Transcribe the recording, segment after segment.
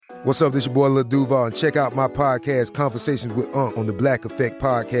What's up, this your boy Lil Duval, and check out my podcast, Conversations with Unc, on the Black Effect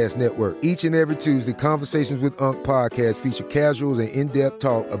Podcast Network. Each and every Tuesday, Conversations with Unc podcast feature casuals and in-depth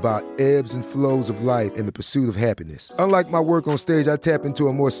talk about ebbs and flows of life and the pursuit of happiness. Unlike my work on stage, I tap into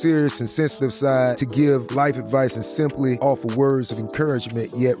a more serious and sensitive side to give life advice and simply offer words of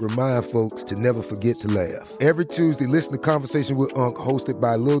encouragement, yet remind folks to never forget to laugh. Every Tuesday, listen to Conversations with Unc, hosted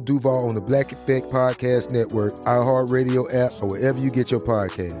by Lil Duval on the Black Effect Podcast Network, iHeartRadio app, or wherever you get your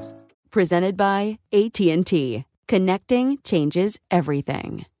podcasts. Presented by AT&T. Connecting changes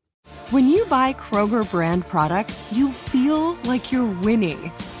everything. When you buy Kroger brand products, you feel like you're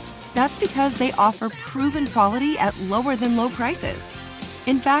winning. That's because they offer proven quality at lower than low prices.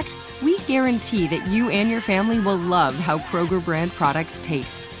 In fact, we guarantee that you and your family will love how Kroger brand products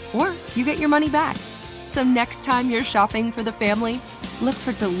taste, or you get your money back. So next time you're shopping for the family, look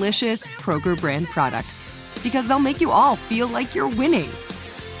for delicious Kroger brand products, because they'll make you all feel like you're winning.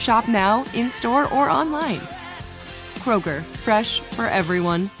 Shop now, in-store, or online. Kroger, fresh for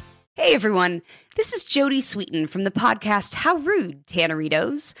everyone. Hey everyone, this is Jody Sweeten from the podcast How Rude,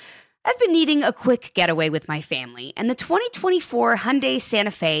 Tanneritos. I've been needing a quick getaway with my family, and the 2024 Hyundai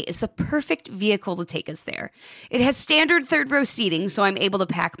Santa Fe is the perfect vehicle to take us there. It has standard third-row seating, so I'm able to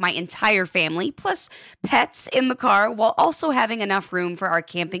pack my entire family, plus pets, in the car, while also having enough room for our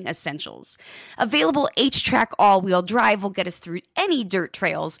camping essentials. Available H-Track all-wheel drive will get us through any dirt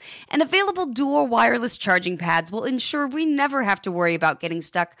trails, and available dual wireless charging pads will ensure we never have to worry about getting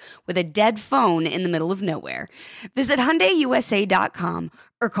stuck with a dead phone in the middle of nowhere. Visit HyundaiUSA.com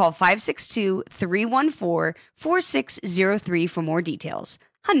or call 562-314-4603 for more details.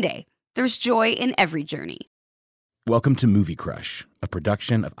 Hyundai, there's joy in every journey. Welcome to Movie Crush, a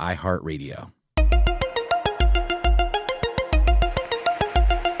production of iHeartRadio.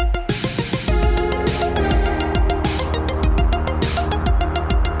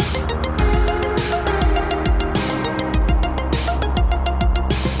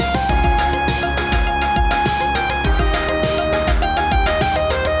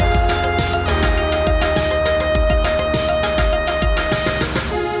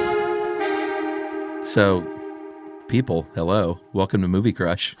 So, people, hello. Welcome to Movie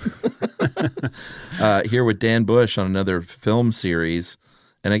Crush. Here with Dan Bush on another film series.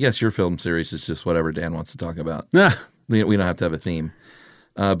 And I guess your film series is just whatever Dan wants to talk about. We don't have to have a theme.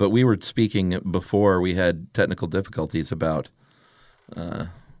 But we were speaking before we had technical difficulties about the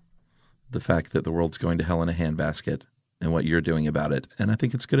fact that the world's going to hell in a handbasket and what you're doing about it. And I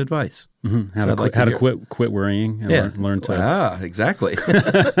think it's good advice. Mm-hmm. How to quit worrying and learn to... exactly.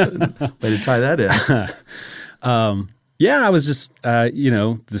 Way to tie that in. I was just,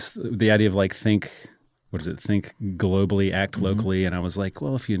 the idea of think globally, act locally. And I was like,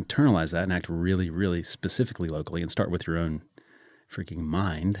 well, if you internalize that and act really, really specifically locally and start with your own freaking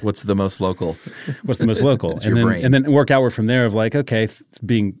mind. What's the most local? And then work outward from there of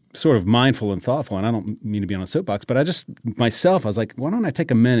being sort of mindful and thoughtful. And I don't mean to be on a soapbox, but I was like, why don't I take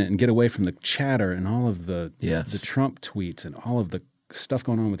a minute and get away from the chatter and all of the Trump tweets and all of the stuff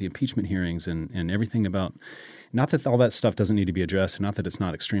going on with the impeachment hearings and everything about, not that all that stuff doesn't need to be addressed and not that it's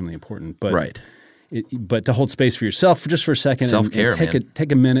not extremely important, but right. But to hold space for yourself just for a second. Self-care, and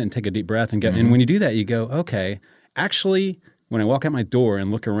take a minute and take a deep breath and and when you do that, you go, okay, actually, when I walk out my door and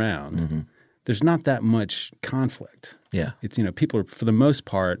look around, there's not that much conflict. Yeah. It's, people are, for the most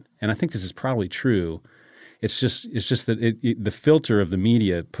part, and I think this is probably true, it's just that the filter of the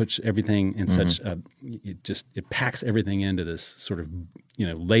media puts everything in such it packs everything into this sort of,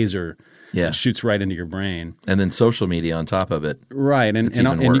 laser that shoots right into your brain. And then social media on top of it. Right. And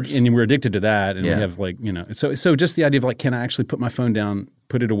we're addicted to that. And we have so just the idea of can I actually put my phone down,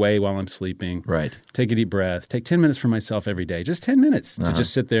 put it away while I'm sleeping. Right. Take a deep breath. Take 10 minutes for myself every day. Just 10 minutes to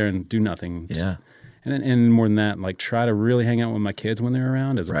just sit there and do nothing. And more than that, try to really hang out with my kids when they're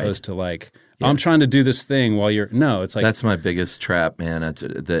around, as opposed to I'm trying to do this thing while you're. No, it's that's my biggest trap, man.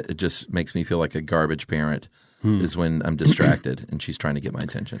 It just makes me feel like a garbage parent. Is when I'm distracted and she's trying to get my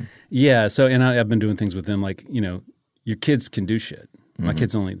attention. Yeah. So, and I've been doing things with them your kids can do shit. My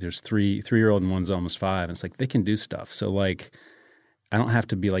kids there's three-year-old and one's almost 5. And it's they can do stuff. So I don't have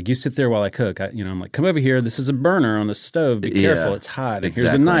to be you sit there while I cook. I'm come over here. This is a burner on the stove. Be careful. It's hot. And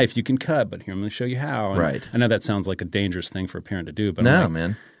here's a knife you can cut, but here I'm going to show you how. And right. I know that sounds like a dangerous thing for a parent to do, but no,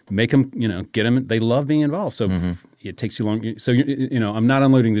 man. Make them, get them. They love being involved. So it takes you long. So, I'm not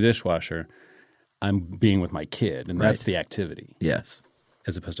unloading the dishwasher. I'm being with my kid, and that's the activity. Yes.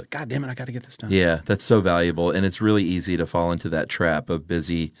 As opposed to, God damn it, I got to get this done. Yeah, that's so valuable. And it's really easy to fall into that trap of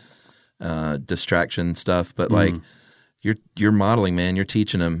busy distraction stuff. But you're modeling, man. You're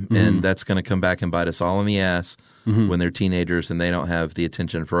teaching them, and that's going to come back and bite us all in the ass when they're teenagers and they don't have the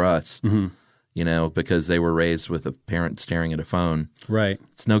attention for us, you know, because they were raised with a parent staring at a phone. Right.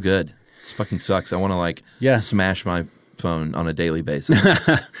 It's no good. It fucking sucks. I want to smash my phone on a daily basis.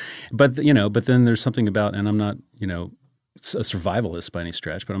 But then there's something about, and I'm not, you know, a survivalist by any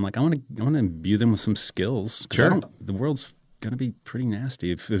stretch, but I'm like, I want to imbue them with some skills. Sure. The world's going to be pretty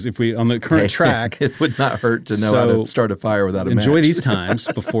nasty if we on the current track. It would not hurt to know how to start a fire without a match. Enjoy these times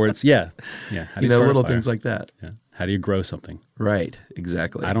before it's How do you know, little things like that. Yeah. How do you grow something? Right.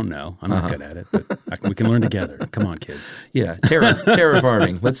 Exactly. I don't know. I'm not good at it, but we can learn together. Come on, kids. Yeah.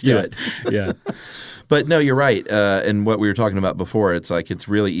 Terraforming. Let's do it. Yeah. But no, you're right. And what we were talking about before, it's like it's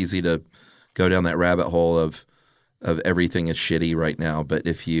really easy to go down that rabbit hole of everything is shitty right now. But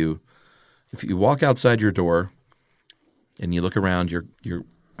if you walk outside your door and you look around your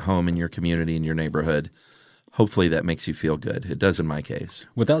home and your community and your neighborhood, hopefully that makes you feel good. It does in my case.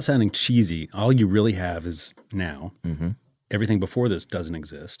 Without sounding cheesy, all you really have is now. Everything before this doesn't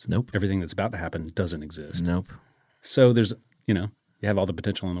exist. Nope. Everything that's about to happen doesn't exist. Nope. So there's, you have all the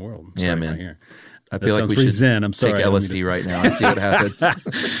potential in the world. Yeah, man. Right here. I feel like we should zen. I'm sorry, take LSD right now and see what happens.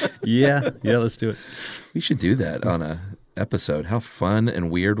 Yeah, let's do it. We should do that on a episode. How fun and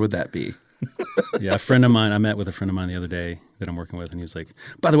weird would that be? Yeah, I met with a friend of mine the other day that I'm working with, and he was like,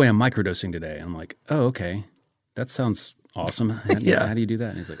 by the way, I'm microdosing today. And I'm like, oh, okay. That sounds awesome. How do you do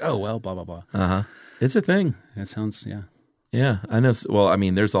that? And he's like, oh, well, blah, blah, blah. Uh-huh. It's a thing. That sounds, Yeah, I know. Well, I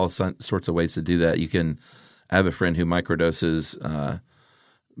mean, there's all sorts of ways to do that. I have a friend who microdoses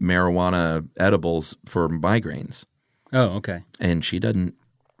marijuana edibles for migraines. Oh, okay. And she doesn't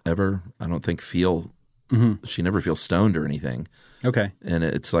ever, I don't think, she never feels stoned or anything. Okay. And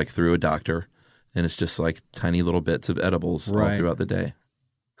it's like through a doctor, and it's just like tiny little bits of edibles all throughout the day.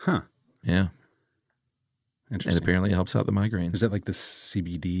 Huh. Yeah. Interesting. And apparently it helps out the migraines. Is that like the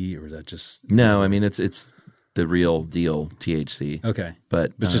CBD, or is that just... No, I mean, it's the real deal THC. Okay.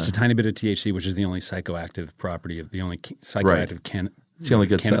 But it's just a tiny bit of THC, which is the only psychoactive property of the only psychoactive it's the only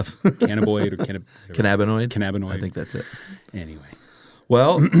good stuff. Cannabinoid or cannabinoid? Cannabinoid. I think that's it. Anyway.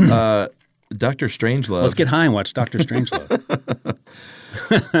 Well, Dr. Strangelove. Let's get high and watch Dr. Strangelove.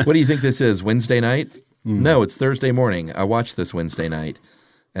 What do you think this is? Wednesday night? No, it's Thursday morning. I watched this Wednesday night,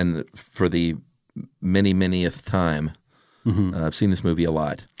 and for the many-th time, I've seen this movie a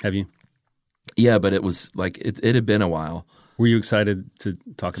lot. Have you? Yeah, but it was like it had been a while. Were you excited to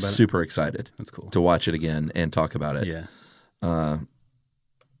talk about it? Super excited. That's cool. To watch it again and talk about it. Yeah.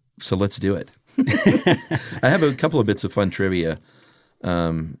 So let's do it. I have a couple of bits of fun trivia.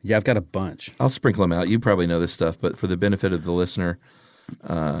 Yeah, I've got a bunch. I'll sprinkle them out. You probably know this stuff, but for the benefit of the listener,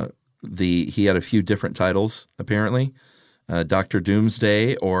 he had a few different titles, apparently. Dr.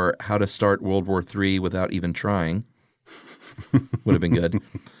 Doomsday or How to Start World War III Without Even Trying would have been good.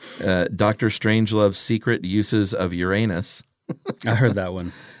 Dr. Strangelove's Secret Uses of Uranus. I heard that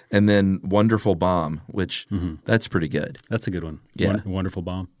one. And then Wonderful Bomb, which that's pretty good. That's a good one. Yeah. Wonderful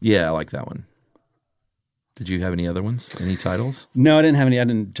Bomb. Yeah, I like that one. Did you have any other ones? Any titles? No, I didn't have any. I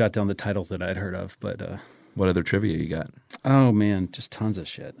didn't jot down the titles that I'd heard of, but... What other trivia you got? Oh, man, just tons of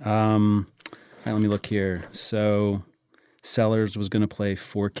shit. All right, let me look here. So Sellers was going to play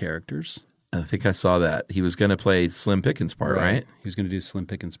 4 characters. I think I saw that. He was going to play Slim Pickens' part, right? He was going to do Slim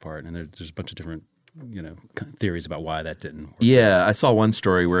Pickens' part, and there's a bunch of different theories about why that didn't work. Yeah, I saw one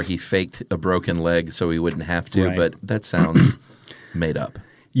story where he faked a broken leg so he wouldn't have to, but that sounds made up.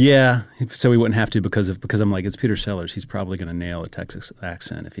 Yeah, so he wouldn't have to because I'm like, it's Peter Sellers. He's probably going to nail a Texas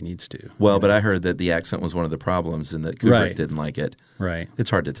accent if he needs to. Well, but I heard that the accent was one of the problems and that Kubrick didn't like it. Right. It's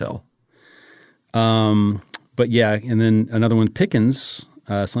hard to tell. But yeah, and then another one, Pickens,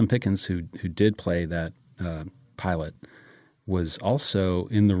 Slim Pickens, who did play that pilot, was also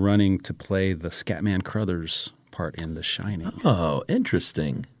in the running to play the Scatman Crothers part in The Shining. Oh,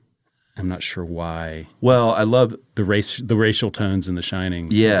 interesting. I'm not sure why. Well, I love the racial tones in The Shining.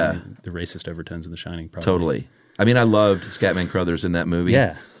 Yeah, the racist overtones in The Shining. Probably. Totally. I mean, I loved Scatman Crothers in that movie.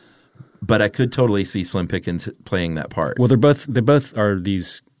 Yeah, but I could totally see Slim Pickens playing that part. Well, they both are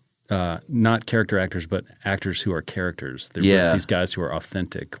these not character actors, but actors who are characters. They're both these guys who are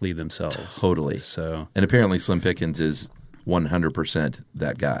authentically themselves. Totally. So, and apparently, Slim Pickens is 100%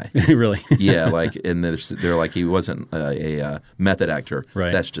 that guy. Really? Yeah, like, and they're like, he wasn't a method actor.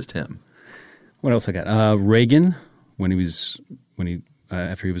 Right. That's just him. What else I got? Reagan,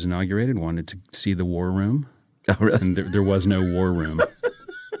 after he was inaugurated, wanted to see the War Room. Oh, really? And there was no War Room.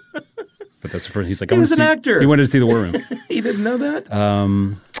 But that's the first. He's like, he was an actor. He wanted to see the War Room. He didn't know that.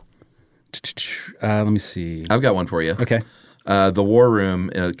 Let me see. I've got one for you. Okay. The War Room,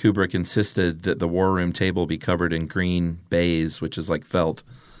 Kubrick insisted that the War Room table be covered in green baize, which is like felt,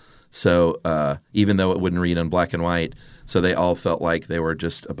 So even though it wouldn't read on black and white, so they all felt like they were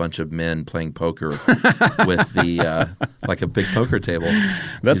just a bunch of men playing poker with the like a big poker table.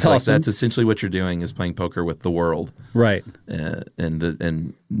 That's awesome. Like, that's essentially what you're doing is playing poker with the world, right?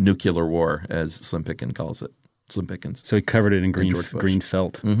 And nuclear war, as Slim Pickens calls it. Slim Pickens. So he covered it in green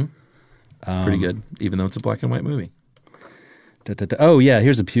felt. Mm-hmm. Pretty good, even though it's a black and white movie. Oh yeah,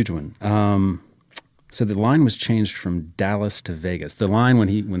 here's a huge one. So the line was changed from Dallas to Vegas. The line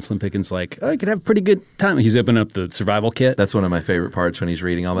when Slim Pickens like, oh, you could have a pretty good time. He's opening up the survival kit. That's one of my favorite parts when he's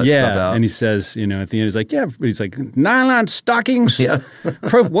reading all that stuff out. Yeah, and he says, at the end, he's like, nylon stockings,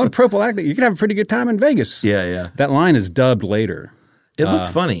 one prophylactic. You could have a pretty good time in Vegas. Yeah. That line is dubbed later. It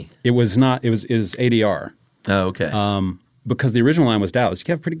looked funny. It was not. It was ADR. Oh, okay. Because the original line was Dallas. You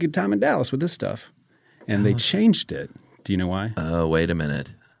could have a pretty good time in Dallas with this stuff. And they changed it. Do you know why? Oh, wait a minute.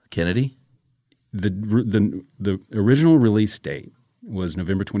 Kennedy? The original release date was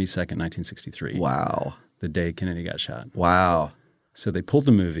November 22nd, 1963. Wow. The day Kennedy got shot. Wow. So they pulled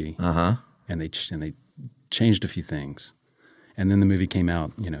the movie and they changed a few things. And then the movie came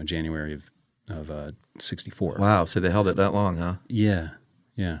out, January of 64. Wow. So they held it that long, huh? Yeah.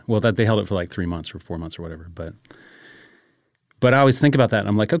 Well, they held it for like 3 months or 4 months or whatever. But I always think about that. And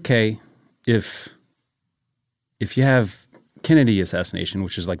I'm like, okay, if you have Kennedy assassination,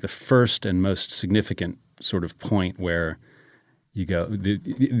 which is like the first and most significant sort of point where you go,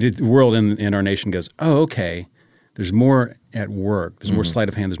 the world and our nation goes, oh, okay, there's more at work, there's more sleight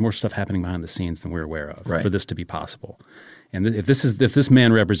of hand, there's more stuff happening behind the scenes than we're aware of for this to be possible. And if this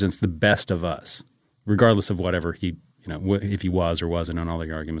man represents the best of us, regardless of whatever he, if he was or wasn't on all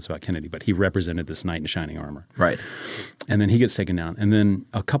the arguments about Kennedy, but he represented this knight in shining armor. Right. And then he gets taken down. And then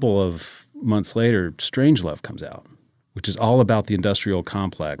a couple of months later, Strangelove comes out, which is all about the industrial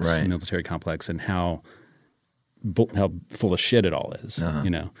complex, military complex, and how full of shit it all is.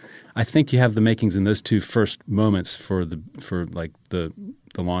 I think you have the makings in those two first moments for the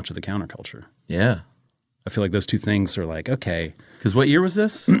launch of the counterculture. Yeah, I feel like those two things are like, okay, because what year was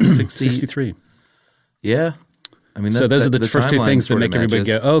this? 63. Yeah, I mean, so those are the first two things that make everybody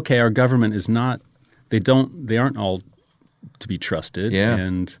go, oh, okay, our government is not. They aren't all to be trusted. Yeah,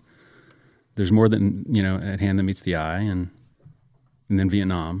 and there's more than at hand that meets the eye, and then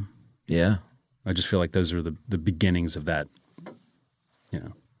Vietnam. Yeah, I just feel like those are the beginnings of that,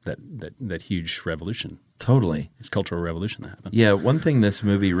 that huge revolution. Totally, it's cultural revolution that happened. Yeah, one thing this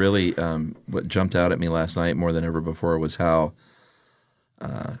movie really, what jumped out at me last night more than ever before was how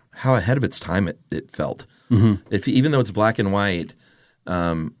ahead of its time it felt. Mm-hmm. Even though it's black and white,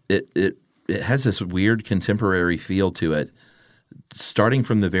 it has this weird contemporary feel to it. Starting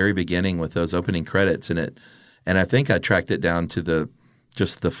from the very beginning with those opening credits in it, and I think I tracked it down to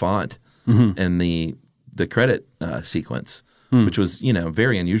just the font and the credit sequence, which was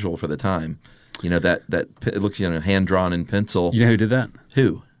very unusual for the time. That it looks hand drawn in pencil. You know who did that?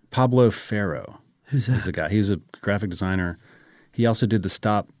 Who? Pablo Ferro. Who's that? He's a guy. He was a graphic designer. He also did the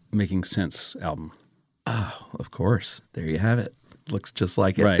Stop Making Sense album. Oh, of course. There you have it. Looks just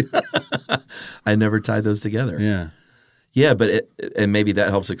like it. Right. I never tied those together. Yeah. Yeah, but and maybe that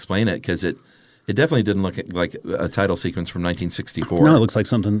helps explain it because it definitely didn't look like a title sequence from 1964. No, it looks like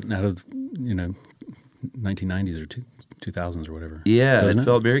something out of 1990s or 2000s or whatever. Yeah, it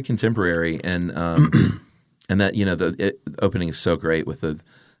felt very contemporary, and and that the opening is so great with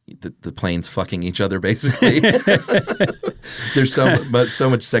the planes fucking each other basically. There's so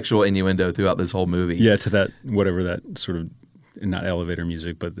much sexual innuendo throughout this whole movie. Yeah, to that whatever that sort of. Not elevator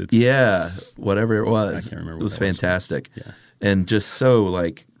music, but it's whatever it was. I can't remember. It was fantastic, and just so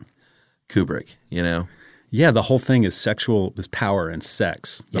like Kubrick, Yeah, the whole thing is sexual, is power and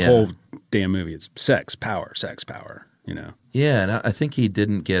sex. The whole damn movie is sex, power. Yeah, and I think he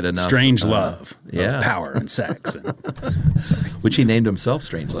didn't get enough. Strange love, power and sex, which he named himself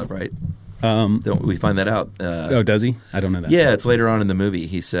Strange Love, right? Don't we find that out? Does he? I don't know that. Yeah, it's later on in the movie.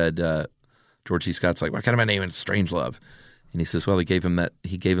 He said George C. Scott's like, "What kind of a name is Strange Love?" And he says, well, he gave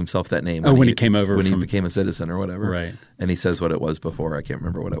himself that name. When he came over. When he became a citizen or whatever. Right. And he says what it was before. I can't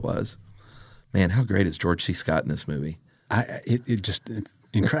remember what it was. Man, how great is George C. Scott in this movie?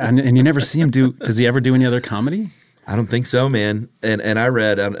 Incredible. And you never see him do, does he ever do any other comedy? I don't think so, man. And I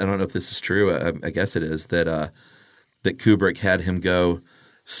read, I don't know if this is true, I guess it is, that Kubrick had him go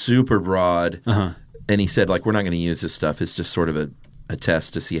super broad. And he said, like, we're not going to use this stuff. It's just sort of a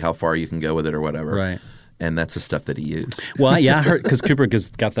test to see how far you can go with it or whatever. Right. And that's the stuff that he used. Well, yeah, I heard because Kubrick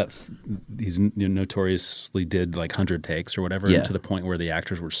has got that. He's notoriously did like 100 takes or whatever, to the point where the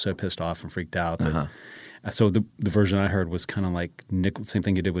actors were so pissed off and freaked out. And So the version I heard was kind of like same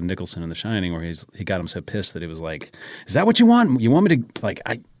thing he did with Nicholson in The Shining, where he got him so pissed that it was like, "Is that what you want? You want me to like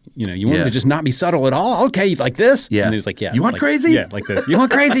you want me to just not be subtle at all? Okay, like this?" Yeah. And he was like, "Yeah, you want like, crazy? Yeah, like this. You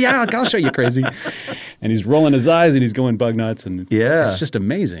want crazy? Yeah, I'll show you crazy." And he's rolling his eyes and he's going bug nuts, and it's just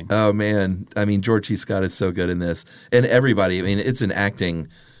amazing. Oh man, I mean, George C. Scott is so good in this, and everybody. I mean, it's an acting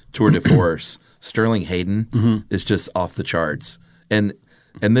tour de force. Sterling Hayden is just off the charts, and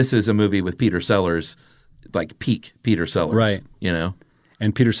this is a movie with Peter Sellers, like peak Peter Sellers, right? You know,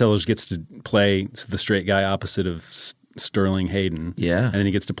 and Peter Sellers gets to play the straight guy opposite of Sterling Hayden, and then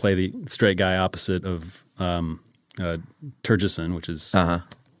he gets to play the straight guy opposite of Turgison, which is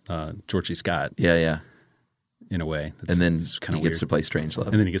George C. Scott, in a way, and then kind of he gets to play Strangelove,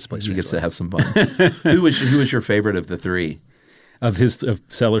 and then he gets to play Strangelove. He gets to have some fun. Who was your favorite of the three? Of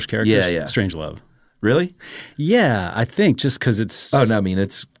Sellers' characters? Yeah. Strangelove. Really? Yeah, I think just because it's. Oh no, I mean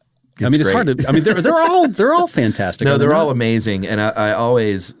it's great. Hard to. I mean they're all fantastic. No, they're all amazing, and I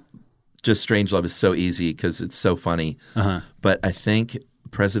always just Strangelove is so easy because it's so funny. But I think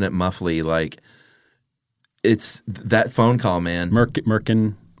President Muffley, like, it's that phone call, man.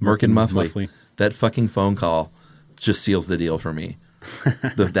 Merkin Muffley. That fucking phone call just seals the deal for me.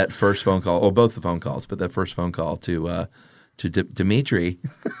 That first phone call, both the phone calls, but that first phone call to Dimitri.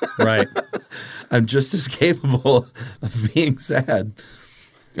 Right. I'm just as capable of being sad.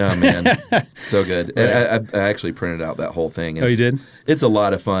 Oh, man. So good. Right. And I actually printed out that whole thing. You did? It's a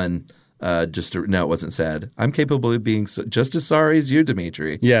lot of fun. No, it wasn't sad. I'm capable of being just as sorry as you,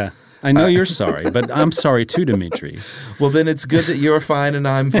 Dimitri. Yeah. I know you're sorry, but I'm sorry too, Dimitri. Well, then it's good that you're fine and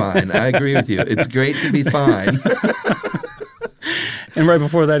I'm fine. I agree with you. It's great to be fine. And right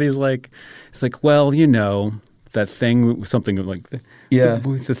before that, he's like, well, you know, that thing, something like,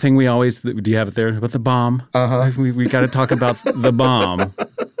 the thing we always, do you have it there? About the bomb? We got to talk about the bomb.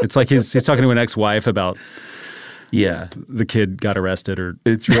 It's like he's talking to an ex-wife about the kid got arrested. Or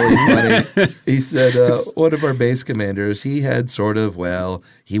it's really funny. He said, one of our base commanders, he had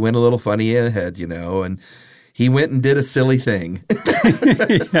he went a little funny ahead, you know, and he went and did a silly thing.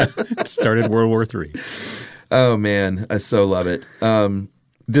 Started World War III. Oh, man. I so love it. I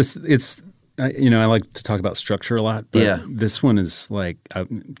like to talk about structure a lot, but this one is like,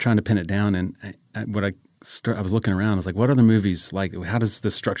 I'm trying to pin it down, and I was looking around, I was like, what other movies, like, how does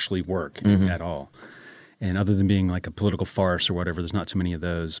this structurally work at all? And other than being like a political farce or whatever, there's not too many of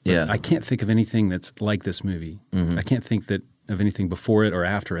those. But I can't think of anything that's like this movie. I can't think of anything before it or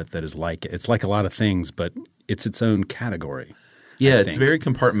after it that is like it. It's like a lot of things, but it's its own category. Yeah, it's very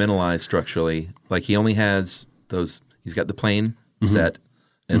compartmentalized structurally. Like he only has he's got the plane set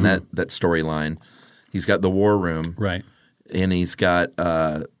and that storyline. He's got the war room. Right. And he's got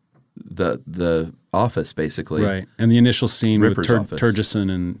the office, basically. Right. And the initial scene Ripper's with office. Turgison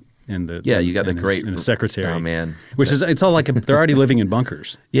and the you got the great and the secretary. Oh man, it's all like they're already living in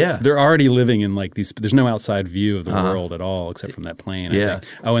bunkers. Yeah, they're already living in like these. There's no outside view of the world at all except from that plane. I think.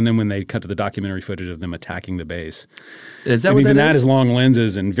 Oh, and then when they cut to the documentary footage of them attacking the base, is that what even that is long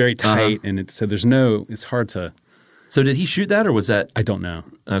lenses and very tight, and so there's no. It's hard to. So did he shoot that, or was that? I don't know.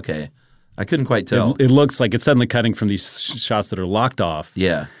 Okay, I couldn't quite tell. It looks like it's suddenly cutting from these shots that are locked off.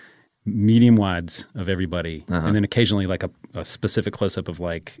 Yeah. Medium wides of everybody, and then occasionally like a specific close up of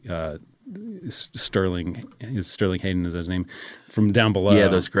like Sterling Hayden is his name, from down below. Yeah,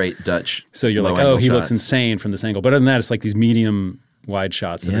 those great Dutch. So you're like, oh, he shots. Looks insane from this angle. But other than that, it's like these medium wide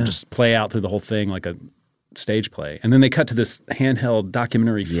shots that just play out through the whole thing like a stage play, and then they cut to this handheld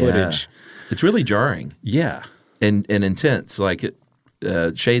documentary footage. It's really jarring. Yeah, and intense, like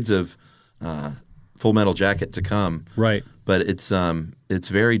shades of Full Metal Jacket to come. Right. But it's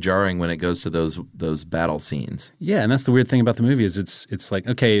very jarring when it goes to those battle scenes. Yeah, and that's the weird thing about the movie is it's like,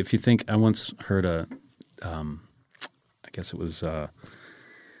 okay, if you think, I once heard I guess it was a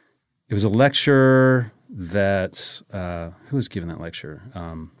lecture that who was giving that lecture?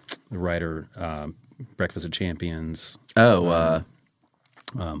 The writer, Breakfast of Champions. Kurt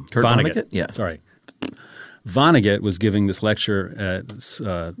Vonnegut? Yeah, sorry. Vonnegut was giving this lecture at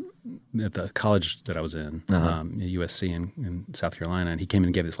the college that I was in, USC in South Carolina, and he came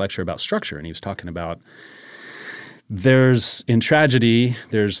and gave this lecture about structure, and he was talking about in tragedy,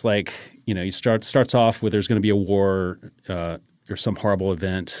 there's like, you know, starts off with there's going to be a war or some horrible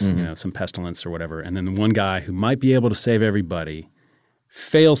event, you know, some pestilence or whatever, and then the one guy who might be able to save everybody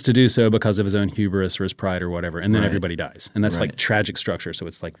fails to do so because of his own hubris or his pride or whatever, and then everybody dies, and that's like tragic structure. So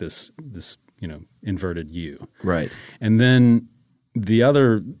it's like this you know, inverted U. Right. And then the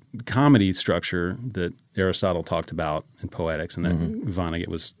other comedy structure that Aristotle talked about in Poetics and that Vonnegut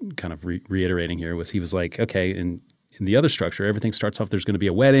was kind of reiterating here was he was like, okay, in in the other structure, everything starts off, there's going to be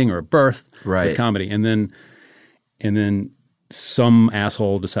a wedding or a birth with comedy. And then some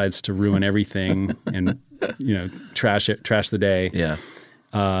asshole decides to ruin everything and, trash the day. Yeah.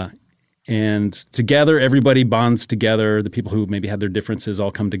 And together, everybody bonds together. The people who maybe had their differences all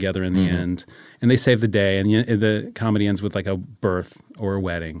come together in the end, and they save the day. And the comedy ends with like a birth or a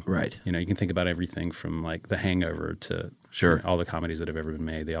wedding. Right. You can think about everything from like The Hangover to all the comedies that have ever been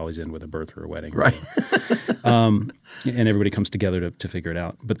made. They always end with a birth or a wedding. Right. And everybody comes together to figure it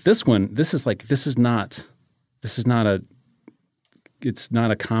out. But this one, it's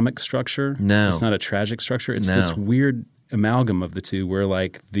not a comic structure. No. It's not a tragic structure. It's this weird amalgam of the two where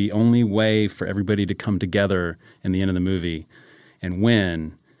like the only way for everybody to come together in the end of the movie and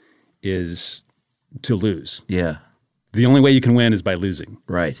win is to lose. Yeah. The only way you can win is by losing.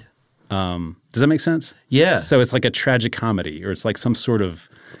 Right. Does that make sense? Yeah. So it's like a tragic comedy, or it's like some sort of...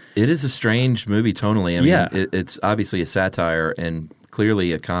 It is a strange movie tonally. I mean, it's obviously a satire and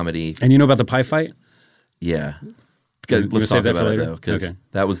clearly a comedy. And you know about the pie fight? Yeah. Let's talk about it though, because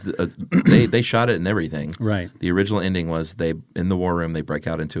that was they shot it and everything. Right. The original ending was in the war room they break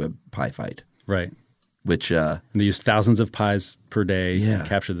out into a pie fight. Right. Which and they use thousands of pies per day to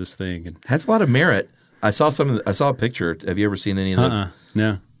capture this thing. And has a lot of merit. I saw a picture. Have you ever seen any of them?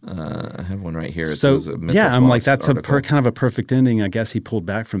 No. I have one right here. I'm like, that's kind of a perfect ending. I guess he pulled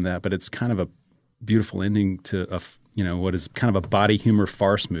back from that, but it's kind of a beautiful ending to what is kind of a body humor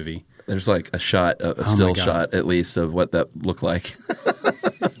farce movie. There's like a shot, a still shot at least, of what that looked like.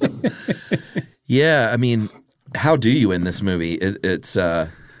 Yeah, I mean, how do you end this movie?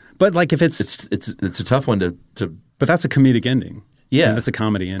 But like if it's a tough one to. But that's a comedic ending. Yeah, that's a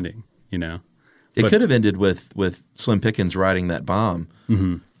comedy ending. It could have ended with Slim Pickens riding that bomb,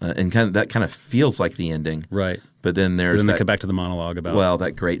 and that kind of feels like the ending, right? But then they come back to the monologue about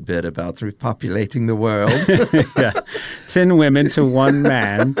that great bit about repopulating the world. 10 women to 1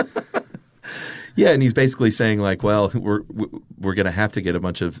 man. Yeah, and he's basically saying like, well, we're going to have to get a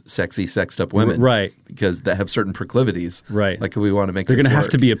bunch of sexy, sexed up women, right? Because that have certain proclivities, right? Like we want to make. They're going to have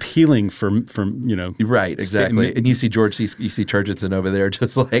to be appealing from right, exactly. And you see Turgidson over there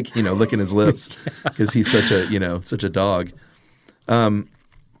just like licking his lips because he's such a dog. And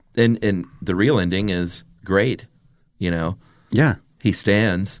the real ending is great, Yeah, he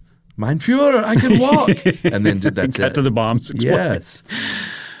stands. Mein Führer, I can walk, and then that's cut to the bombs. Exploding. Yes.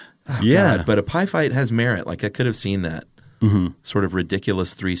 Oh, yeah, God. But a pie fight has merit. Like I could have seen that sort of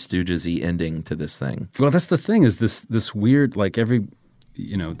ridiculous Three Stooges-y ending to this thing. Well, that's the thing is this weird like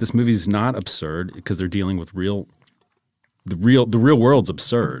this movie's not absurd because they're dealing with the real world's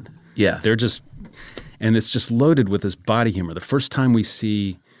absurd. Yeah, and it's just loaded with this body humor. The first time we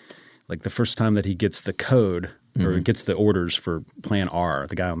see, like the first time that he gets the code or gets the orders for Plan R,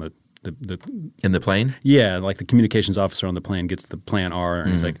 the guy on the in the plane? Yeah, like the communications officer on the plane gets the Plan R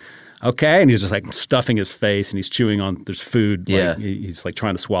and he's like, okay, and he's just like stuffing his face and he's chewing on there's food. Like, he's like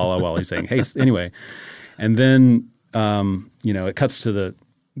trying to swallow while he's saying, hey, anyway. And then it cuts to the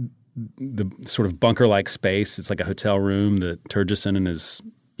sort of bunker-like space. It's like a hotel room that Turgidson and his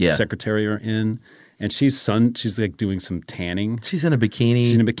secretary are in. And she's like doing some tanning. She's in a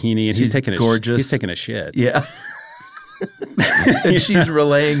bikini. And he's taking gorgeous. He's taking a shit. Yeah. And she's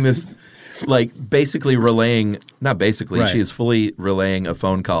relaying this, like basically relaying, not basically, she is fully relaying a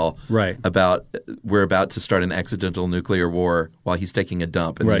phone call about we're about to start an accidental nuclear war while he's taking a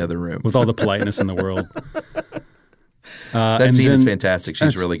dump in the other room. With all the politeness in the world. That scene is fantastic.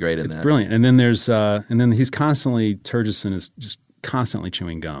 She's really great in that. It's brilliant. And then Turgidson is just constantly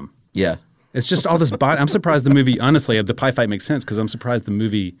chewing gum. Yeah. It's just all this body. I'm surprised the movie, honestly, the pie fight makes sense because I'm surprised the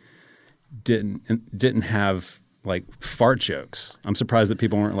movie didn't have like fart jokes. I'm surprised that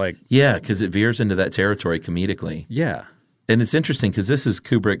people weren't like... Yeah, because it veers into that territory comedically. Yeah. And it's interesting because this is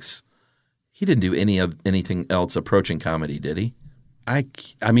Kubrick's... He didn't do anything else approaching comedy, did he? I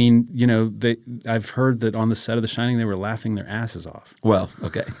mean, I've heard that on the set of The Shining they were laughing their asses off. Well,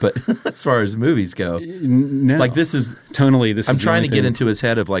 okay. But as far as movies go... No. Like this is... Tonally, I'm trying to get into his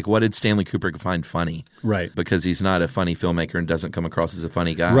head of like, what did Stanley Kubrick find funny? Right. Because he's not a funny filmmaker and doesn't come across as a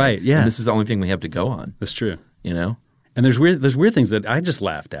funny guy. Right, yeah. And this is the only thing we have to go on. That's true. And there's weird things that I just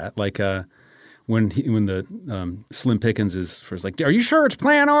laughed at, like when the Slim Pickens is first like, are you sure it's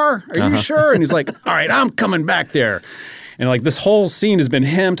Plan R? Are you sure? And he's like, all right, I'm coming back there. And like this whole scene has been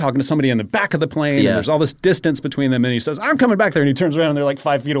him talking to somebody in the back of the plane. And there's all this distance between them, and he says, "I'm coming back there," and he turns around and they're like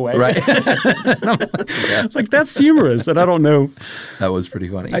 5 feet away. Right. And I'm like, that's humorous, and I don't know. That was pretty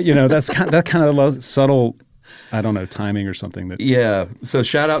funny. That's that kind of subtle. I don't know, timing or something. Yeah. So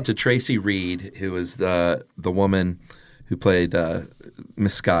shout out to Tracy Reed, who is the woman who played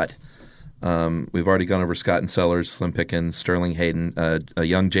Miss Scott. We've already gone over Scott and Sellers, Slim Pickens, Sterling Hayden, a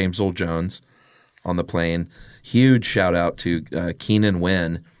young James Earl Jones on the plane. Huge shout out to Keenan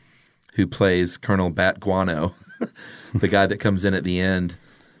Wynn, who plays Colonel Bat Guano, the guy that comes in at the end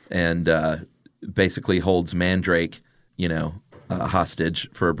and basically holds Mandrake, hostage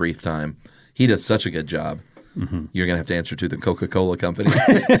for a brief time. He does such a good job. Mm-hmm. You're going to have to answer to the Coca-Cola company.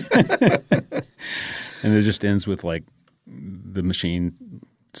 And it just ends with like the machine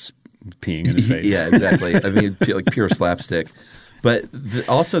peeing in his face. Yeah, exactly. I mean, like pure slapstick. But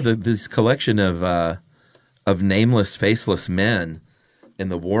also this collection of nameless, faceless men in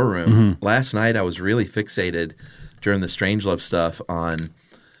the war room. Mm-hmm. Last night I was really fixated during the Strangelove stuff on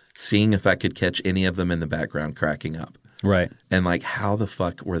seeing if I could catch any of them in the background cracking up. Right. And like, how the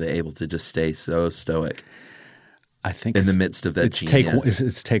fuck were they able to just stay so stoic? I think in the midst of that genius.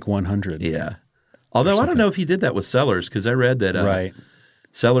 It's take 100. Yeah. Although I don't know if he did that with Sellers, because I read that right.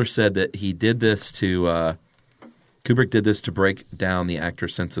 Sellers said that he did this to Kubrick did this to break down the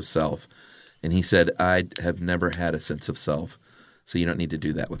actor's sense of self. And he said, I have never had a sense of self, so you don't need to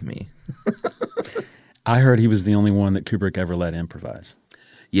do that with me. I heard he was the only one that Kubrick ever let improvise.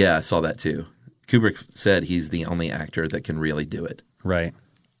 Yeah, I saw that too. Kubrick said he's the only actor that can really do it. Right.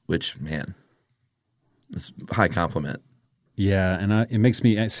 Which, man, it's a high compliment. Yeah, and it makes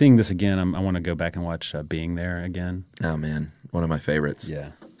me, seeing this again, I want to go back and watch Being There again. Oh, man. One of my favorites.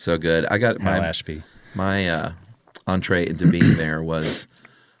 Yeah. So good. I got Hal Ashby. My entree into Being There was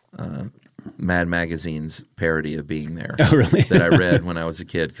Mad Magazine's parody of Being There. Oh, really? That I read when I was a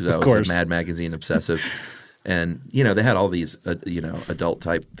kid because I was a Mad Magazine obsessive. And, they had all these,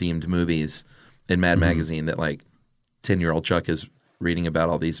 adult-type themed movies in Mad Magazine that, like, 10-year-old Chuck is reading about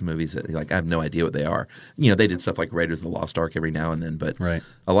all these movies that, like, I have no idea what they are. They did stuff like Raiders of the Lost Ark every now and then, but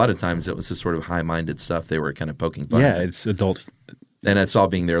a lot of times it was this sort of high-minded stuff they were kind of poking fun at. Yeah, it's adult. And I saw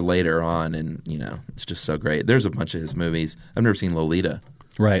Being There later on, and, it's just so great. There's a bunch of his movies. I've never seen Lolita.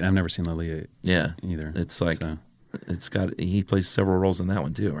 Right, I've never seen Lolita either. It's like, he plays several roles in that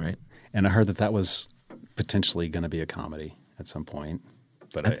one too, right? And I heard that was potentially going to be a comedy at some point.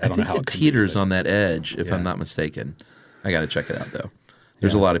 But I don't know how it teeters on that edge, if I'm not mistaken. I got to check it out, though.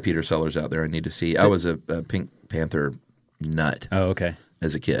 There's a lot of Peter Sellers out there I need to see. I was a Pink Panther nut. Oh, okay.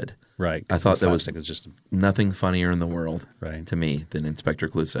 As a kid. Right. I thought that was just nothing funnier in the world to me than Inspector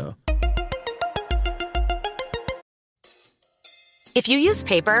Clouseau. If you use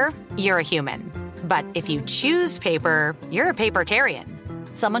paper, you're a human. But if you choose paper, you're a papertarian.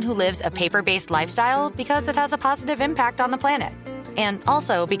 Someone who lives a paper-based lifestyle because it has a positive impact on the planet. And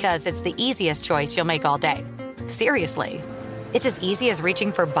also because it's the easiest choice you'll make all day. Seriously. It's as easy as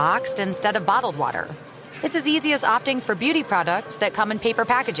reaching for boxed instead of bottled water. It's as easy as opting for beauty products that come in paper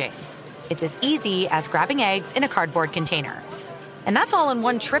packaging. It's as easy as grabbing eggs in a cardboard container. And that's all in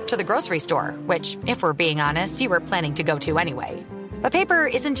one trip to the grocery store, which, if we're being honest, you were planning to go to anyway. But paper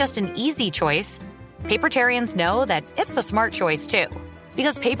isn't just an easy choice. Papertarians know that it's the smart choice, too.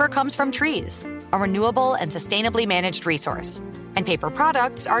 Because paper comes from trees, a renewable and sustainably managed resource. And paper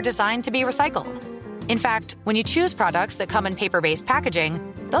products are designed to be recycled. In fact, when you choose products that come in paper-based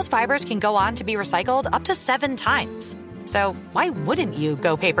packaging, those fibers can go on to be recycled up to 7 times. So why wouldn't you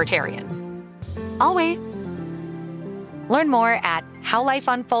go papertarian? I'll wait. Learn more at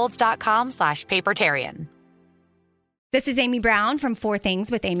howlifeunfolds.com/papertarian. This is Amy Brown from 4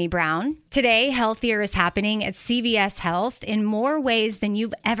 Things with Amy Brown. Today, Healthier is happening at CVS Health in more ways than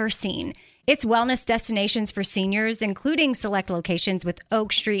you've ever seen. It's wellness destinations for seniors, including select locations with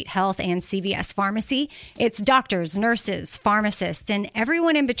Oak Street Health and CVS Pharmacy. It's doctors, nurses, pharmacists, and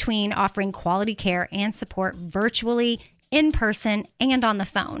everyone in between offering quality care and support virtually, in person, and on the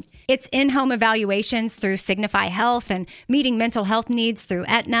phone. It's in-home evaluations through Signify Health and meeting mental health needs through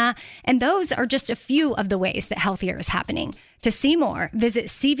Aetna. And those are just a few of the ways that Healthier is happening. To see more, visit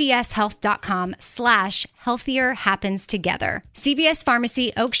cvshealth.com/healthier happens together. CVS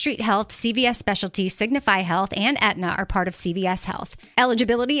Pharmacy, Oak Street Health, CVS Specialty, Signify Health, and Aetna are part of CVS Health.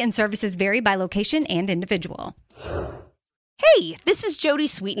 Eligibility and services vary by location and individual. Hey, this is Jodie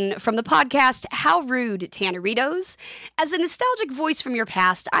Sweetin from the podcast How Rude, Tanneritos. As a nostalgic voice from your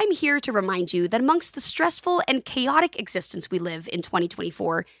past, I'm here to remind you that amongst the stressful and chaotic existence we live in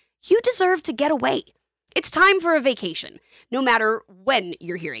 2024, you deserve to get away. It's time for a vacation, no matter when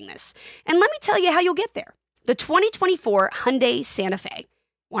you're hearing this. And let me tell you how you'll get there. The 2024 Hyundai Santa Fe.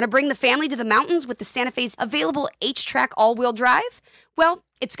 Want to bring the family to the mountains with the Santa Fe's available H-Track all-wheel drive? Well,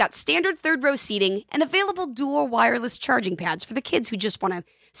 it's got standard third-row seating and available dual wireless charging pads for the kids who just want to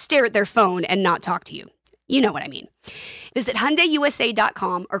stare at their phone and not talk to you. You know what I mean. Visit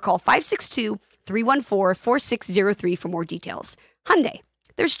HyundaiUSA.com or call 562-314-4603 for more details. Hyundai,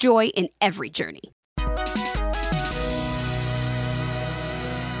 There's joy in every journey.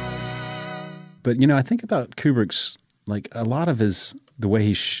 But, I think about Kubrick's, like, a lot of the way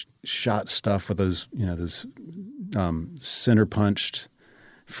he shot stuff with those center punched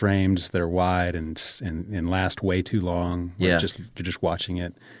frames that are wide and last way too long. Yeah. You're just watching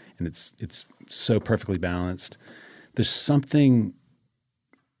it, and it's so perfectly balanced. There's something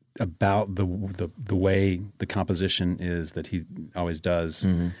about the way the composition is that he always does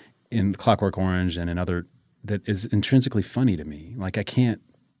in Clockwork Orange and in other that is intrinsically funny to me. Like I can't,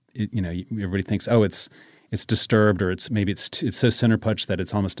 everybody thinks, oh, it's disturbed, or it's so center punched that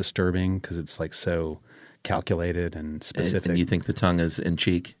it's almost disturbing because it's like so calculated and specific. And you think the tongue is in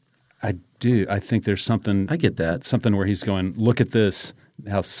cheek? I do. I think there's something. I get that. Something where he's going, look at this,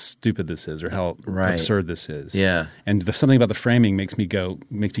 how stupid this is, or how absurd this is. Yeah. And something about the framing makes me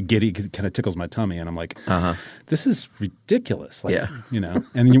giddy, kind of tickles my tummy, and I'm like, this is ridiculous. Like,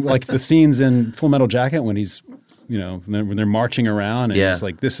 and like the scenes in Full Metal Jacket when he's, when they're marching around and he's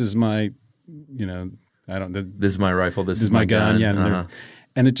like, this is my, this is my rifle, this is my gun. Yeah.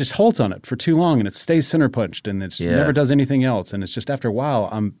 And it just holds on it for too long, and it stays center punched, and it never does anything else. And it's just after a while,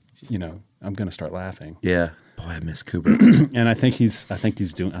 I'm going to start laughing. Yeah. Boy, I miss Kubrick. And I think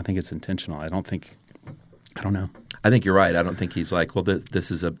it's intentional. I don't know. I think you're right. I don't think he's like, well,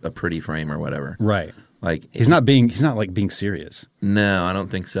 this is a pretty frame or whatever. Right. Like he's not like being serious. No, I don't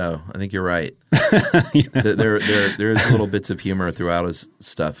think so. I think you're right. There is little bits of humor throughout his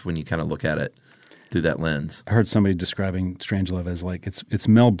stuff when you kind of look at it through that lens. I heard somebody describing Strangelove as like it's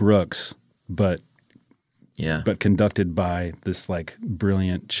Mel Brooks, but conducted by this like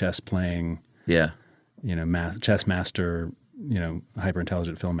brilliant chess playing, chess master, hyper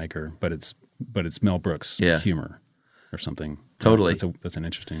intelligent filmmaker. But it's Mel Brooks humor or something. Totally, that's an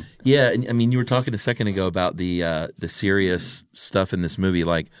interesting. Yeah, I mean, you were talking a second ago about the serious stuff in this movie,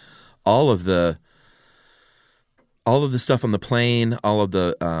 like all of the stuff on the plane, all of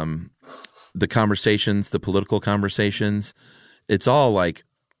the conversations, the political conversations. It's all like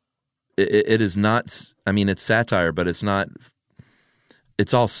it is not. I mean, it's satire, but it's not.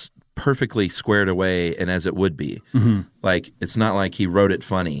 It's all perfectly squared away, and as it would be. Mm-hmm. Like it's not like he wrote it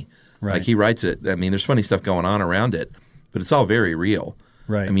funny. Right. Like he writes it. I mean, there's funny stuff going on around it, but it's all very real.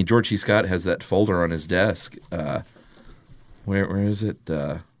 Right. I mean, George C. Scott has that folder on his desk. Where is it?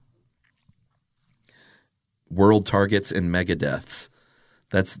 World Targets and Megadeaths.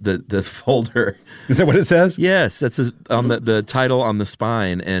 That's the folder. Is that what it says? Yes, that's on the title on the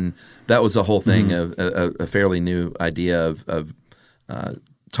spine, and that was a whole thing of a fairly new idea of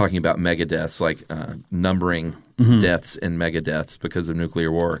talking about megadeaths, like numbering deaths and megadeaths because of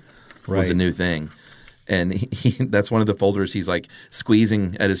nuclear war was a new thing. And that's one of the folders he's like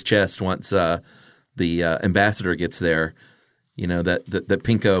squeezing at his chest once the ambassador gets there. That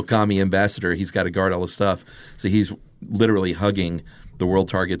pinko commie ambassador, he's got to guard all his stuff. So he's literally hugging the World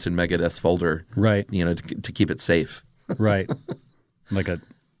Targets and Megadeaths folder, right? To keep it safe, right? But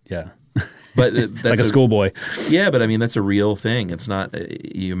that's like a schoolboy. Yeah, but I mean that's a real thing. It's not.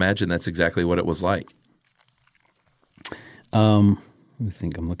 You imagine that's exactly what it was like. Let me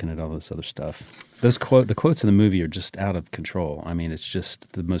think. I'm looking at all this other stuff. The quotes in the movie are just out of control. I mean, it's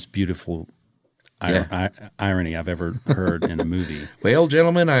just the most beautiful irony I've ever heard in a movie. Well,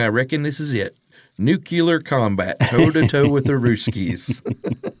 gentlemen, I reckon this is it. Nuclear combat, toe-to-toe with the Ruskies.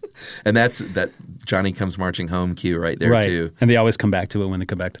 And that's that Johnny Comes Marching Home cue right there, too. And they always come back to it when they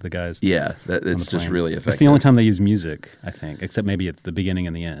come back to the guys. Yeah, it's just really effective. It's the only time they use music, I think, except maybe at the beginning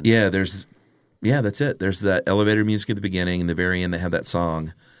and the end. Yeah, that's it. There's that elevator music at the beginning, and the very end they have that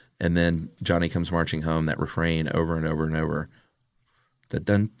song. And then Johnny Comes Marching Home, that refrain over and over and over. Dun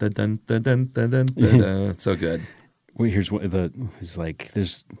dun dun dun dun dun dun dun. So good. Well, here's what he's like.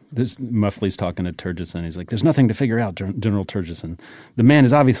 There's Muffley's talking to Turgison. He's like, "There's nothing to figure out, General Turgison. The man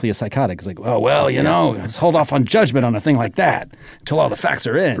is obviously a psychotic." He's like, "Well, let's hold off on judgment on a thing like that until all the facts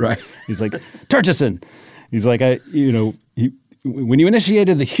are in." Right. He's like, "Turgison." He's like, when you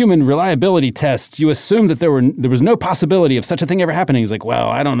initiated the human reliability tests, you assumed that there was no possibility of such a thing ever happening. He's like, well,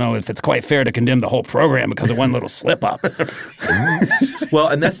 I don't know if it's quite fair to condemn the whole program because of one little slip up. Well,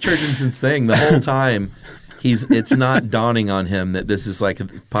 and that's Turgison's thing. The whole time, it's not dawning on him that this is like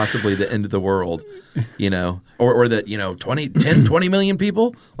possibly the end of the world, or that 20 million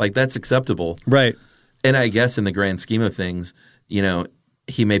people, like that's acceptable, right? And I guess in the grand scheme of things,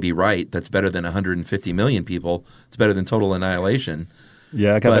 he may be right. That's better than 150 million people. It's better than total annihilation.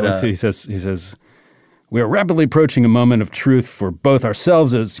 Yeah, I got that one too. He says, we are rapidly approaching a moment of truth for both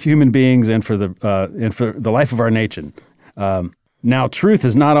ourselves as human beings and for the life of our nation. Now, truth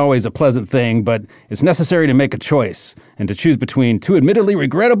is not always a pleasant thing, but it's necessary to make a choice and to choose between two admittedly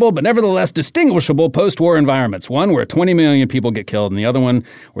regrettable but nevertheless distinguishable post-war environments. One where 20 million people get killed and the other one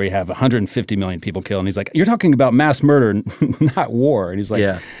where you have 150 million people killed. And he's like, you're talking about mass murder, not war. And he's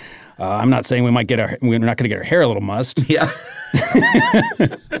like, I'm not saying we're not going to get our hair a little mussed. Yeah.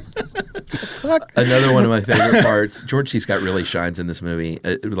 Another one of my favorite parts, George C. Scott really shines in this movie.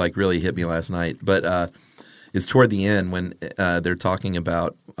 It like really hit me last night. But is toward the end when they're talking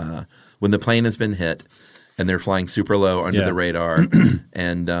about when the plane has been hit and they're flying super low under the radar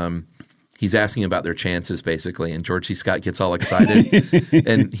and he's asking about their chances basically, and George C. Scott gets all excited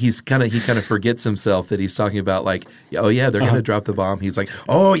and he kind of forgets himself that he's talking about like, oh yeah, they're going to drop the bomb. He's like,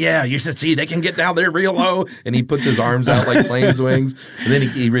 oh yeah, you should see they can get down there real low, and he puts his arms out like plane's wings, and then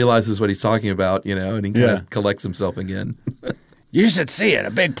he realizes what he's talking about, and he kind of collects himself again. You should see it.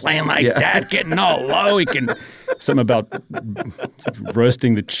 A big plane like that getting all low. He can something about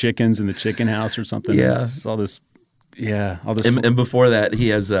roasting the chickens in the chicken house or something. Yeah, all this. Yeah, all this. And before that, he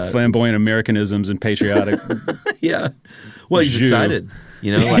has flamboyant Americanisms and patriotic. Yeah, well, he's excited.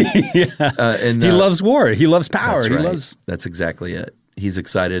 Like and he loves war. He loves power. That's right. He loves. That's exactly it. He's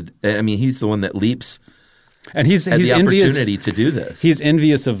excited. I mean, he's the one that leaps. And he's the envious, opportunity to do this. He's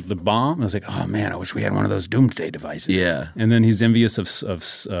envious of the bomb. I was like, oh man, I wish we had one of those doomsday devices. Yeah. And then he's envious of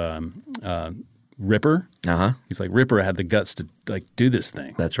Ripper. Uh-huh. He's like, Ripper had the guts to like do this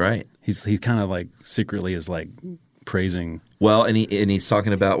thing. That's right. He kind of like secretly is like praising. Well, and he's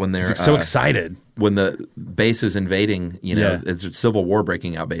talking about when they're so excited when the base is invading. It's a civil war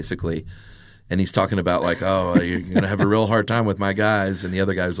breaking out basically. And he's talking about like, oh, you're going to have a real hard time with my guys. And the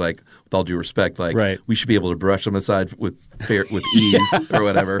other guy was like, with all due respect, like, we should be able to brush them aside with ease or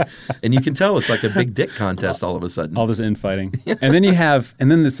whatever. And you can tell it's like a big dick contest all of a sudden. All this infighting. And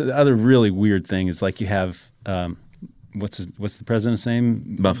then this other really weird thing is like you have, what's the president's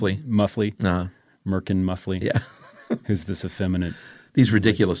name? Muffley. Uh-huh. Merkin Muffley. Yeah. Who's this effeminate. These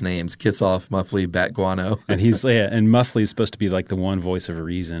ridiculous names: Kissoff, Muffley, Bat Guano, and and Muffley is supposed to be like the one voice of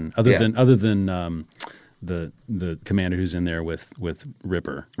reason, other than the commander who's in there with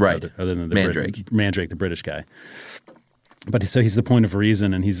Ripper, right? Other than the Mandrake, Mandrake, the British guy. But so he's the point of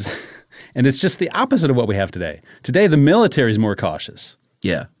reason, and and it's just the opposite of what we have today. Today, the military is more cautious.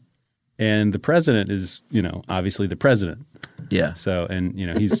 Yeah, and the president is, obviously the president. Yeah. So, and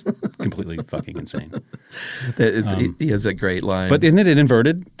he's completely fucking insane. He has a great line. But isn't it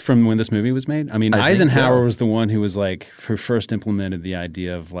inverted from when this movie was made? I mean, Eisenhower was the one who was like, who first implemented the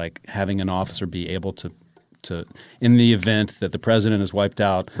idea of like having an officer be able to in the event that the president is wiped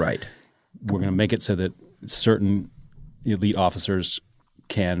out, right? We're going to make it so that certain elite officers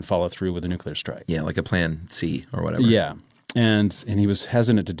can follow through with a nuclear strike. Yeah, like a Plan C or whatever. Yeah. And he was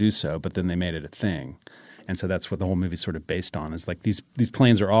hesitant to do so, but then they made it a thing. And so that's what the whole movie's sort of based on. Is like these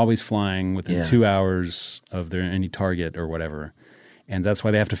planes are always flying within 2 hours of any target or whatever, and that's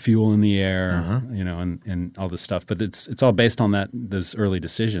why they have to fuel in the air, and all this stuff. But it's all based on those early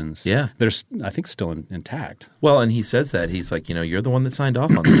decisions. Yeah, they're I think still intact. Well, and he says that he's like, you're the one that signed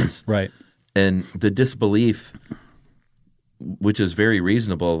off on this, right? And the disbelief, which is very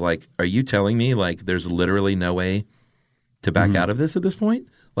reasonable. Like, are you telling me like there's literally no way to back out of this at this point?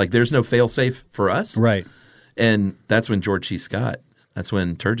 Like, there's no fail-safe for us? Right. And that's when George C. Scott, that's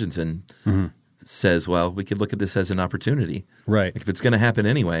when Turgensen says, well, we could look at this as an opportunity. Right. Like, if it's going to happen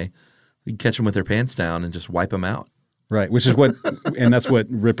anyway, we can catch them with their pants down and just wipe them out. Right, which is and that's what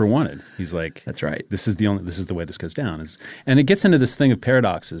Ripper wanted. He's like, that's right. This is the way this goes down. And it gets into this thing of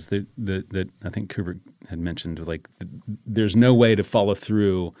paradoxes that I think Kubrick had mentioned. Like, there's no way to follow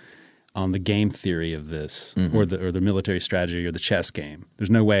through on the game theory of this, or the military strategy or the chess game. There's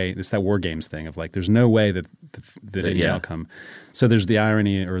no way. It's that war games thing of like, there's no way that any outcome. So there's the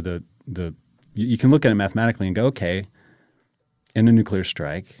irony, or the you can look at it mathematically and go, okay, in a nuclear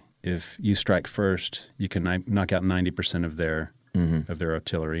strike, if you strike first, you can knock out 90% of their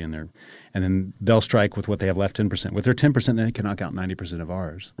artillery and then they'll strike with what they have left, 10%. With their 10%, they can knock out 90% of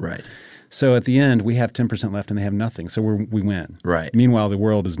ours. Right. So at the end, we have 10% left and they have nothing. So we win. Right. Meanwhile, the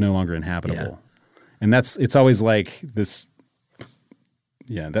world is no longer inhabitable. Yeah. And it's always like this.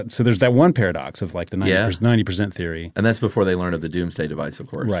 Yeah. So there's that one paradox of like the 90% theory. And that's before they learn of the doomsday device, of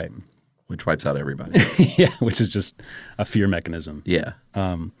course. Right. Which wipes out everybody. Yeah. Which is just a fear mechanism. Yeah.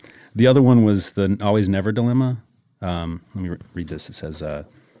 The other one was the always never dilemma. Let me read this. It says,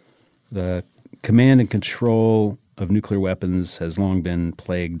 the command and control of nuclear weapons has long been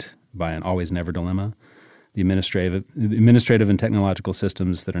plagued by an always never dilemma. the administrative and technological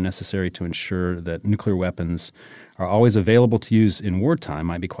systems that are necessary to ensure that nuclear weapons are always available to use in wartime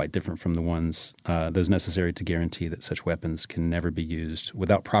might be quite different from the ones those necessary to guarantee that such weapons can never be used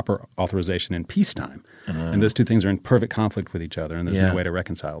without proper authorization in peacetime. And those two things are in perfect conflict with each other, and there's no way to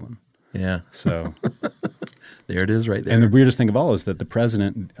reconcile them. Yeah. So there it is right there. And the weirdest thing of all is that the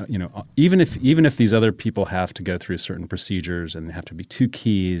president, even if these other people have to go through certain procedures and they have to be two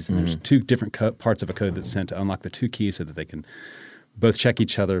keys and there's two different parts of a code that's sent to unlock the two keys so that they can both check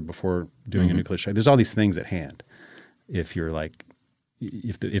each other before doing a nuclear strike. There's all these things at hand if you're like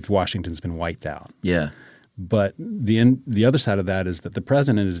if Washington's been wiped out. Yeah. But the other side of that is that the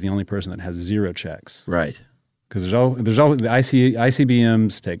president is the only person that has zero checks. Right. Because there's always the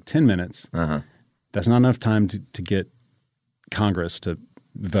ICBMs take 10 minutes. That's not enough time to get Congress to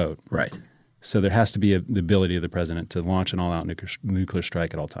vote. Right. So there has to be the ability of the president to launch an all-out nuclear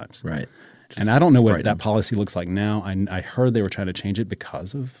strike at all times. Right. And I don't know what that policy looks like now. I heard they were trying to change it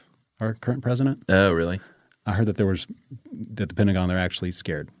because of our current president. Oh, really? I heard that the Pentagon, they're actually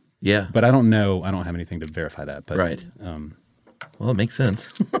scared. Yeah. But I don't know. I don't have anything to verify that. But, right. Well, it makes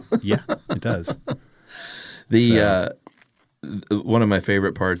sense. Yeah, it does. One of my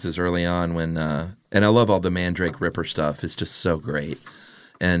favorite parts is early on when and I love all the Mandrake Ripper stuff. It's just so great.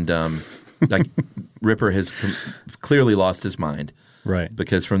 And like Ripper has clearly lost his mind. Right.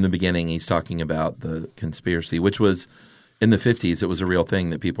 Because from the beginning he's talking about the conspiracy, which was in the 50s, it was a real thing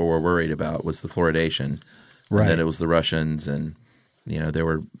that people were worried about, was the fluoridation. Right. And that it was the Russians and, they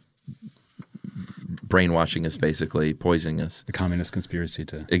were brainwashing us, basically, poisoning us. The communist conspiracy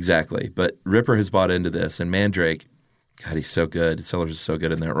to... Exactly. But Ripper has bought into this, and Mandrake, God, he's so good. Sellers is so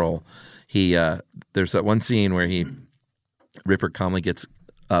good in that role. There's that one scene where Ripper calmly gets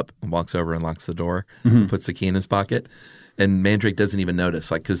up and walks over and locks the door, and puts the key in his pocket, and Mandrake doesn't even notice,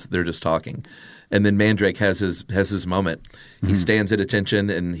 because they're just talking. And then Mandrake has his moment. He stands at attention,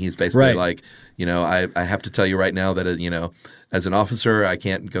 and he's basically like, I have to tell you right now that, as an officer, I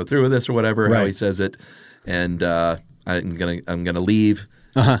can't go through with this or whatever, how he says it. And I'm gonna leave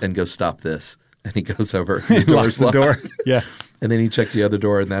and go stop this. And he goes over. And the locks the door. Yeah. And then he checks the other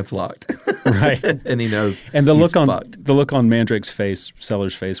door, and that's locked. Right. And he knows. And the look on Mandrake's face,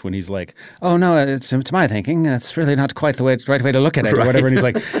 Sellers' face, when he's like, "Oh no, it's my thinking. That's really not quite the right way to look at it," or whatever. And he's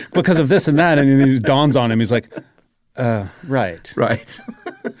like, "Because of this and that," and then it dawns on him. He's like, "Right, right."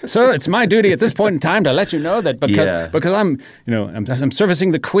 Sir, it's my duty at this point in time to let you know that because I'm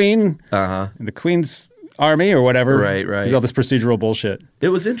servicing the Queen, the Queen's army or whatever. Right. There's all this procedural bullshit. It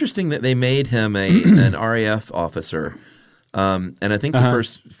was interesting that they made him an RAF officer. And I think the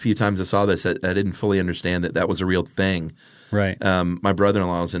first few times I saw this, I didn't fully understand that was a real thing. Right. My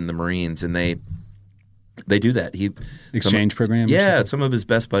brother-in-law was in the Marines, and they do that. Exchange program? Yeah. Some of his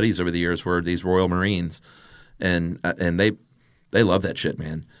best buddies over the years were these Royal Marines. And they love that shit,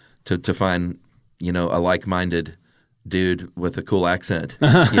 man. To find, a like-minded dude with a cool accent,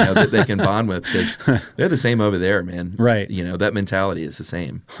 that they can bond with, because they're the same over there, man. Right. That mentality is the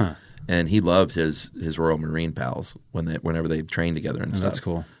same. Huh. And he loved his Royal Marine pals whenever they trained together and stuff. That's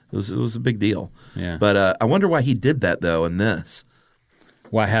cool. It was a big deal. Yeah. But I wonder why he did that though in this.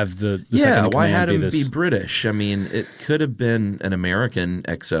 Why have the second in why command had him be be British? I mean, it could have been an American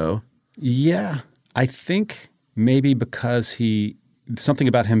XO. Yeah, I think maybe because something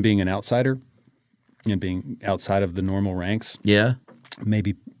about him being an outsider and being outside of the normal ranks. Yeah,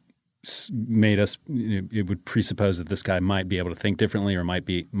 maybe made us. It would presuppose that this guy might be able to think differently, or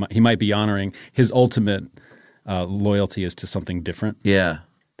he might be honoring his ultimate loyalty is to something different. Yeah,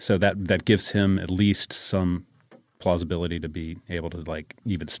 so that gives him at least some plausibility to be able to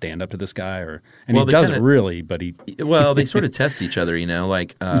even stand up to this guy, he doesn't really, but he. Well, they sort of test each other,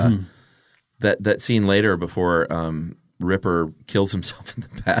 that scene later before Ripper kills himself in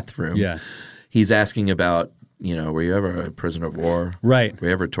the bathroom. Yeah, he's asking about. Were you ever a prisoner of war? Right. Were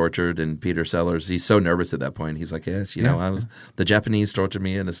you ever tortured? And Peter Sellers, he's so nervous at that point. He's like, yes, the Japanese tortured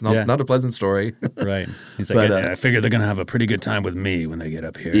me, and it's not a pleasant story. Right. He's like, I figure they're going to have a pretty good time with me when they get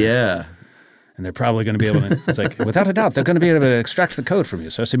up here. Yeah. And they're probably going to be able to, it's like, without a doubt, they're going to be able to extract the code from you.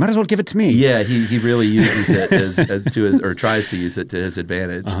 So you might as well give it to me. Yeah, he really uses it or tries to use it to his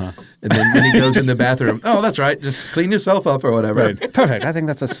advantage. And then when he goes in the bathroom, oh, that's right, just clean yourself up or whatever. Right. Perfect. I think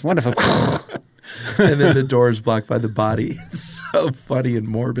that's a wonderful. And then the door is blocked by the body. It's so funny and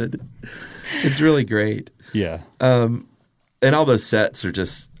morbid. It's really great. Yeah. And all those sets are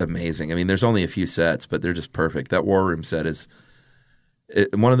just amazing. I mean, there's only a few sets, but they're just perfect. That War Room set is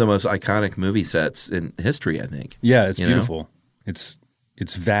one of the most iconic movie sets in history, I think. Yeah, it's beautiful. It's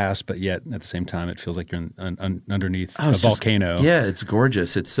vast, but yet at the same time, it feels like you're underneath a volcano. Yeah, it's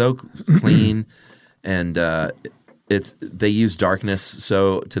gorgeous. It's so clean. and they use darkness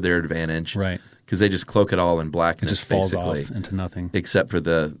so to their advantage, right? Because they just cloak it all in blackness. It just falls basically, off into nothing, except for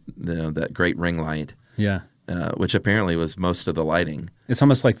that great ring light. Yeah. Which apparently was most of the lighting. It's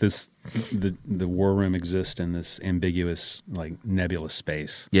almost like the war room exists in this ambiguous, like nebulous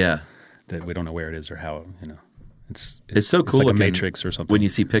space. Yeah, that we don't know where it is or how. It's so cool. It's like a Matrix or something. When you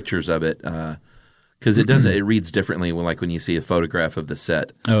see pictures of it, because it does it reads differently when you see a photograph of the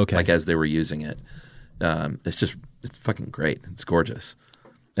set. Oh, okay. Like as they were using it, it's fucking great. It's gorgeous,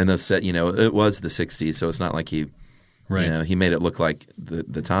 and the set, it was the '60s, so it's not like he made it look like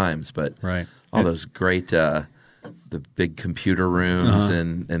the times, but right. All those great, the big computer rooms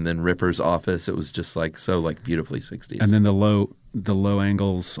and then Ripper's office. It was just so beautifully 60s. And then the low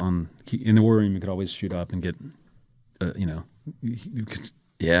angles in the war room, you could always shoot up and get,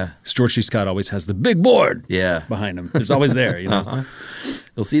 yeah. George C. Scott always has the big board behind him. There's always there,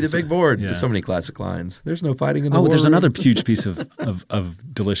 You'll see the big board. Yeah. There's so many classic lines. There's no fighting in the war there's room. another huge piece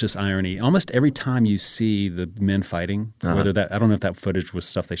of delicious irony. Almost every time you see the men fighting, whether I don't know if that footage was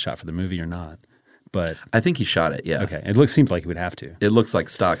stuff they shot for the movie or not, but I think he shot it, yeah. Okay. It seems like he would have to. It looks like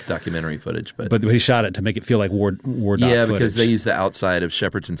stock documentary footage. But he shot it to make it feel like war doc yeah, footage. Because they use the outside of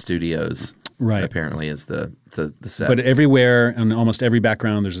Shepperton Studios, right? Apparently as the set. But everywhere, in almost every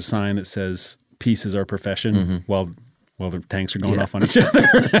background, there's a sign that says, peace is our profession, while the tanks are going off on each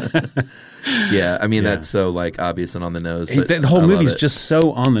other. Yeah, I mean, that's so obvious and on the nose. But the whole movie's just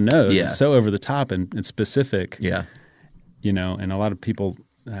so on the nose. Yeah. It's so over the top and specific. Yeah. And a lot of people,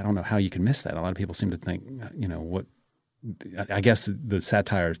 I don't know how you can miss that. A lot of people seem to think, what I guess the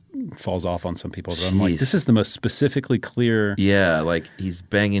satire falls off on some people. But I'm like, this is the most specifically clear. Yeah, he's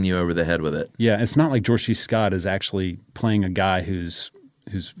banging you over the head with it. Yeah, it's not like George C. Scott is actually playing a guy who's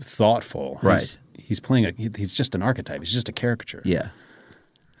thoughtful. Right. He's he's just an archetype. He's just a caricature. Yeah.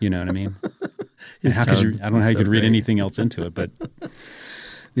 You know what I mean? And I don't know how you could read anything else into it, but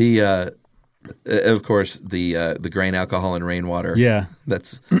of course the grain, alcohol, and rainwater. Yeah,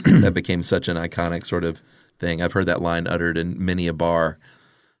 that became such an iconic sort of thing. I've heard that line uttered in many a bar.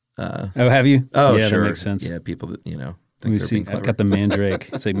 Have you? Oh, yeah, sure. That makes sense. Yeah, people that think Let me see. I've got the Mandrake.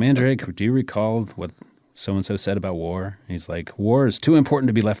 It's like, Mandrake, do you recall what so and so said about war? And he's like, war is too important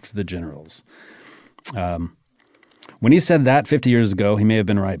to be left to the generals. When he said that 50 years ago, he may have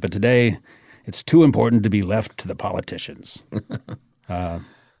been right, but today it's too important to be left to the politicians.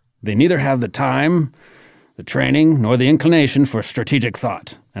 They neither have the time, the training, nor the inclination for strategic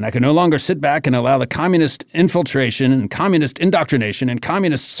thought. And I can no longer sit back and allow the communist infiltration and communist indoctrination and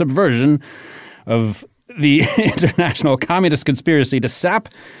communist subversion of the international communist conspiracy to sap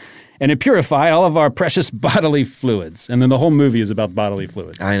and purify all of our precious bodily fluids. And then the whole movie is about bodily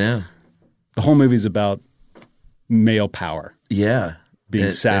fluids. I know. The whole movie is about male power. Yeah.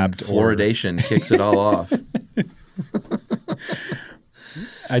 Being sapped. And fluoridation kicks it all off.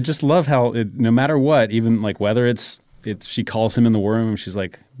 I just love how no matter what, even whether it's she calls him in the war room, she's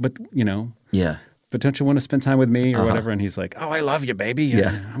like, but yeah, but don't you want to spend time with me or whatever? And he's like, oh, I love you, baby. Yeah,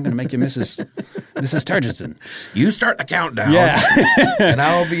 I'm going to make you Mrs. Turgidson. You start the countdown. Yeah, and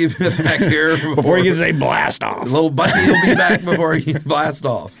I'll be back here before you can say blast off. Little Bucky will be back before you blast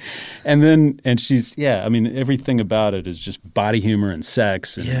off. And she's everything about it is just body humor and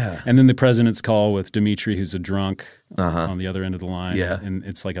sex. And then the president's call with Dimitri, who's a drunk on the other end of the line. Yeah, and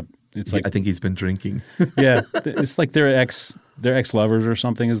it's like I think he's been drinking. Yeah, it's like they're ex-lovers or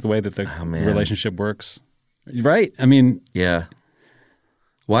something is the way that the relationship works. Right? I mean, yeah.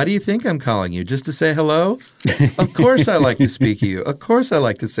 Why do you think I'm calling you? Just to say hello? Of course I like to speak to you. Of course I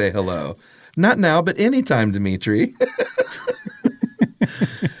like to say hello. Not now, but anytime, Dimitri.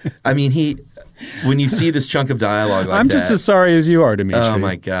 I mean, when you see this chunk of dialogue like I'm just as sorry as you are, Dimitri. Oh,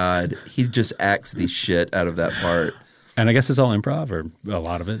 my God. He just acts the shit out of that part. And I guess it's all improv, or a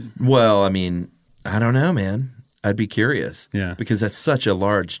lot of it. Well, I mean, I don't know, man. I'd be curious. Yeah. Because that's such a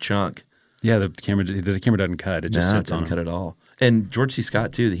large chunk. Yeah, the camera doesn't cut. It just sits on it doesn't cut at all. And George C.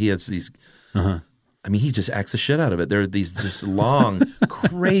 Scott, too, he has these I mean, he just acts the shit out of it. There are these just long,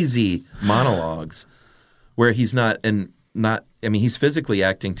 crazy monologues where he's he's physically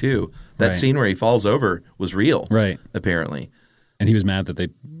acting too. That scene where he falls over was real. Right. Apparently. And he was mad that they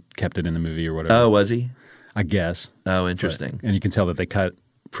kept it in the movie or whatever. Oh, was he? I guess. Oh, interesting. And you can tell that they cut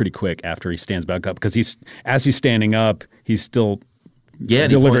pretty quick after he stands back up because as he's standing up, he's still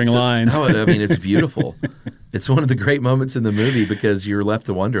delivering lines. I mean, it's beautiful. It's one of the great moments in the movie because you're left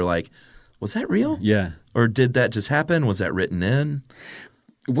to wonder, was that real? Yeah. Or did that just happen? Was that written in?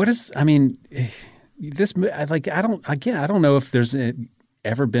 This, I don't know if there's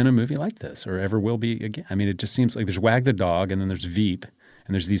ever been a movie like this or ever will be again. I mean, it just seems like there's Wag the Dog and then there's Veep and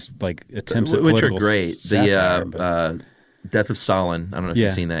And there's these like attempts at which political are great. Satire, The Death of Stalin. I don't know if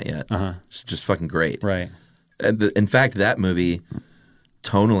you've seen that yet. It's just fucking great. Right. And in fact, that movie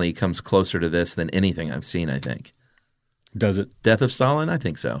tonally comes closer to this than anything I've seen, I think. Does it? Death of Stalin? I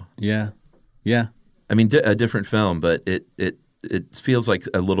think so. Yeah. Yeah. I mean, a different film, but it feels like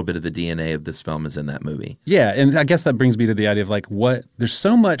a little bit of the DNA of this film is in that movie. Yeah, and I guess that brings me to the idea of like there's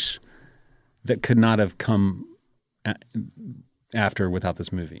so much that could not have come after without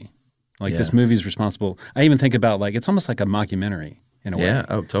this movie. Like this movie's responsible. I even think about like it's almost like a mockumentary in a way. Yeah,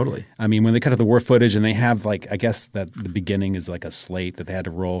 oh, totally. I mean, when they cut to the war footage and they have like, I guess that the beginning is like a slate that they had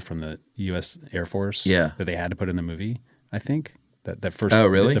to roll from the U.S. Air Force. Yeah. That they had to put in the movie, I think. That first. Oh,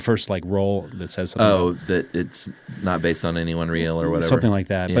 really? The first like roll that says something. Oh, that it's not based on anyone real or whatever. Something like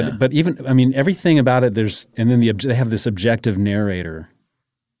that. Yeah. But even, I mean, everything about it, and then they have this objective narrator,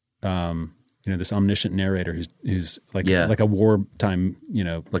 this omniscient narrator who's like a wartime,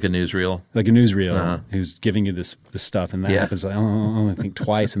 like a newsreel. Like a newsreel who's giving you this stuff. And that happens, I think,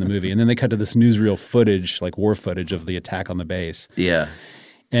 twice in the movie. And then they cut to this newsreel footage, like war footage of the attack on the base. Yeah.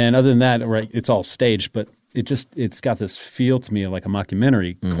 And other than that, right, it's all staged, but it's got this feel to me of like a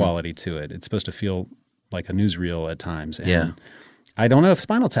mockumentary quality to it. It's supposed to feel like a newsreel at times. And I don't know if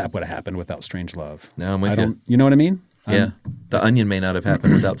Spinal Tap would have happened without Strangelove. No, I'm with you. You know what I mean? Yeah. The Onion may not have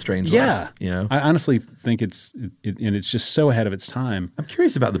happened without Strangelove. Yeah. I honestly think it's just so ahead of its time. I'm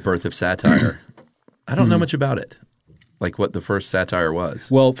curious about the birth of satire. I don't know much about it. Like what the first satire was.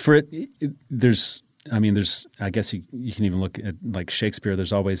 Well, for there's I guess you can even look at like Shakespeare.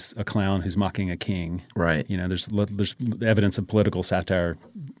 There's always a clown who's mocking a king. Right. There's evidence of political satire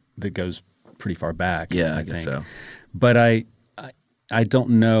that goes pretty far back. Yeah, I guess so. But I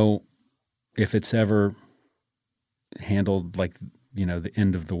don't know if it's ever handled like the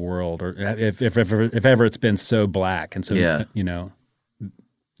end of the world, or if ever it's been so black and so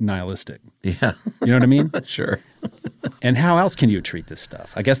nihilistic. Yeah, you know what I mean? Sure. And how else can you treat this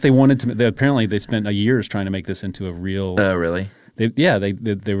stuff? I guess they wanted to. Apparently, they spent years trying to make this into a real. Oh, really? They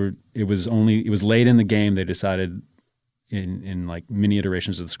were. It was late in the game. They decided in like many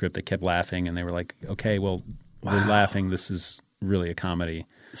iterations of the script, they kept laughing, and they were like, okay, well, we're laughing. This is really a comedy.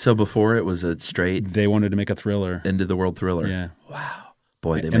 So before it was a straight. They wanted to make a thriller, end of the world thriller. Yeah. Wow.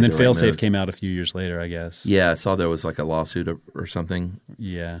 Boy, they and then Failsafe came out a few years later, I guess. Yeah, I saw there was like a lawsuit or something.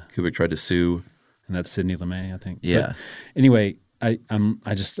 Yeah. Kubrick tried to sue. And that's Sidney Lumet, I think. Yeah. But anyway, I'm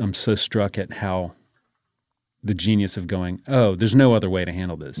so struck at how the genius of going, oh, there's no other way to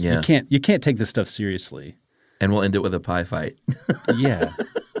handle this. Yeah. You can't take this stuff seriously. And we'll end it with a pie fight. Yeah.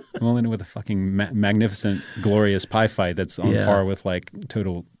 We'll end it with a fucking magnificent, glorious pie fight that's on par with like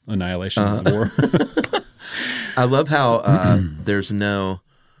total annihilation of the war. I love how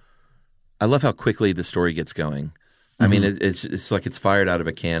I love how quickly the story gets going. I mean, it's like it's fired out of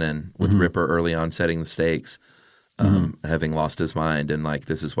a cannon with Ripper early on setting the stakes, having lost his mind, and like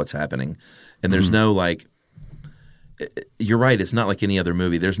this is what's happening. And there's no like, you're right. It's not like any other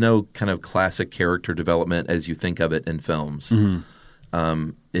movie. There's no kind of classic character development as you think of it in films.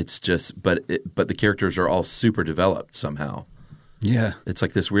 It's just, but the characters are all super developed somehow. Yeah, it's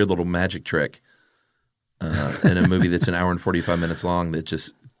like this weird little magic trick in a movie that's an hour and 45 minutes long that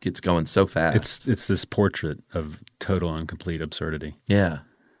just gets going so fast. It's this portrait of total and complete absurdity. Yeah,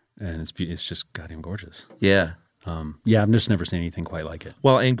 and it's just goddamn gorgeous. Yeah. I've just never seen anything quite like it.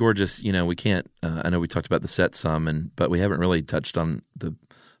 Well, and gorgeous. We can't. I know we talked about the set some, but we haven't really touched on the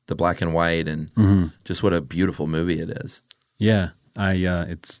black and white and just what a beautiful movie it is. Yeah,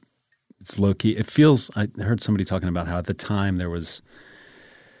 it's low key. It feels. I heard somebody talking about how at the time there was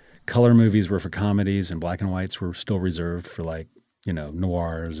color movies were for comedies and black and whites were still reserved for like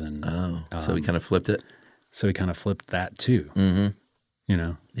noirs and. So we kind of flipped it. So we kind of flipped that too.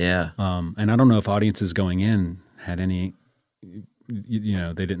 Yeah. And I don't know if audiences going in had any,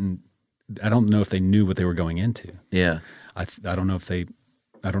 they didn't, I don't know if they knew what they were going into. Yeah. I don't know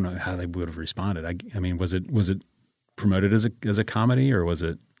how they would have responded. I mean, was it promoted as a comedy or was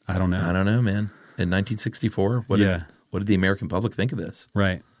it, I don't know. I don't know, man. In 1964, what did the American public think of this?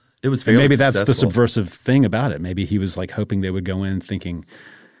 Right. It was fairly maybe successful. That's the subversive thing about it. Maybe he was like hoping they would go in thinking,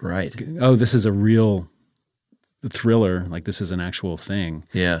 right, oh, this is a real thriller, like this is an actual thing.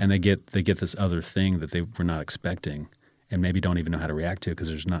 Yeah. And they get this other thing that they were not expecting and maybe don't even know how to react to because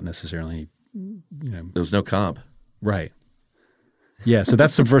there's not necessarily there was no comp. Right. Yeah, so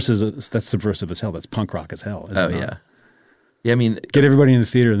that's subversive as hell. That's punk rock as hell. Oh, yeah. Yeah, I mean, get everybody in the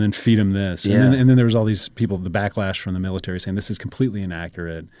theater and then feed them this. Yeah. And then there was all these people, the backlash from the military saying this is completely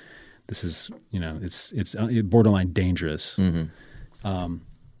inaccurate. This is, it's borderline dangerous. And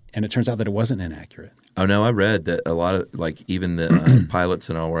it turns out that it wasn't inaccurate. Oh, no, I read that a lot of, like, even the pilots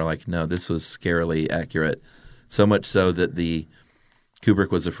and all were like, no, this was scarily accurate. So much so that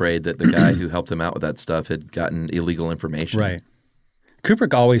Kubrick was afraid that the guy who helped him out with that stuff had gotten illegal information. Right.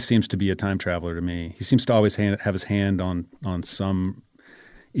 Kubrick always seems to be a time traveler to me. He seems to always have his hand on some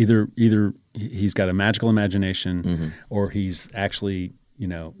either he's got a magical imagination or he's actually,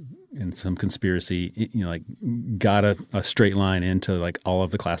 in some conspiracy, like got a straight line into like all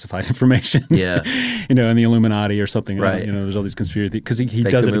of the classified information. Yeah. In the Illuminati or something. Right. There's all these conspiracy because he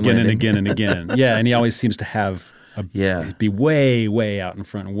does it again and again and again. Yeah, and he always seems to have be way, way out in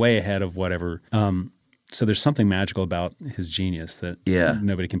front, way ahead of whatever. So there's something magical about his genius that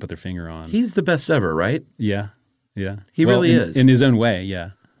nobody can put their finger on. He's the best ever, right? Yeah. Yeah. He really is. In his own way,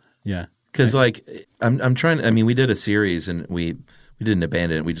 yeah. Yeah. Because I'm trying. I mean, we did a series and we didn't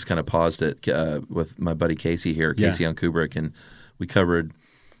abandon it. We just kind of paused it with my buddy Casey here, Casey on Kubrick, and we covered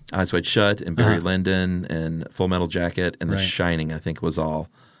Eyes Wide Shut and Barry Lyndon and Full Metal Jacket and The Shining, I think was all.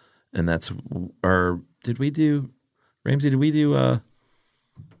 And that's did we do Ramsey? Did we do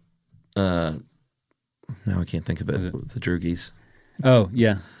no, I can't think of it. The Droogies. Oh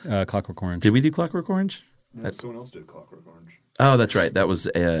yeah, Clockwork Orange. Did we do Clockwork Orange? No, someone else did Clockwork Orange. Oh, that's right. That was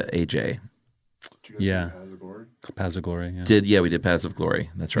AJ. Did you guys do Paths of Glory? Paths of Glory, yeah. We did Paths of Glory.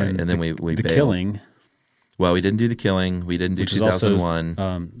 That's right. And then we The bailed. Killing. Well, we didn't do The Killing. We didn't do 2001.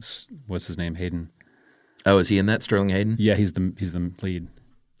 Also, what's his name? Hayden. Oh, is he in that? Sterling Hayden? Yeah, he's the lead.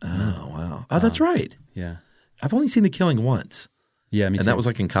 Oh, wow. Oh, that's right. Yeah. I've only seen The Killing once. Yeah, me too. And that was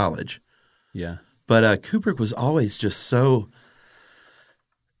like in college. Yeah. But Kubrick was always just so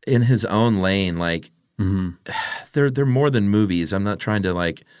in his own lane. Like, they're more than movies. I'm not trying to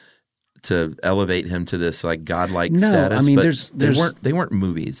to elevate him to this like godlike status. I mean, but they weren't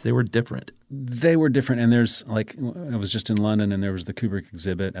movies. They were different. They were different, and there's I was just in London, and there was the Kubrick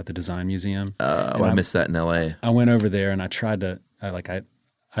exhibit at the Design Museum. I missed that in L.A. I went over there, and I tried to I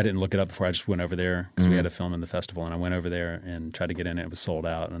didn't look it up before. I just went over there because we had a film in the festival, and I went over there and tried to get in. It was sold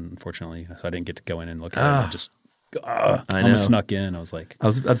out, and unfortunately, so I didn't get to go in and look at it. I just almost snuck in. I was like, I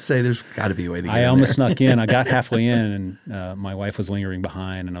was about to say, there's got to be a way to get in. I almost snuck in. I got halfway in, and my wife was lingering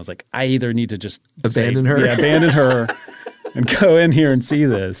behind, and I was like, I either need to just abandon her, and go in here and see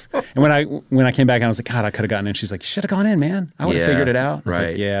this. And when I came back, I was like, God, I could have gotten in. She's like, you should have gone in, man. I would have figured it out. I was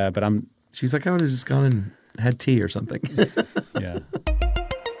like, yeah, but She's like, I would have just gone and had tea or something. Yeah.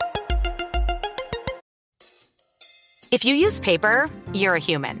 If you use paper, you're a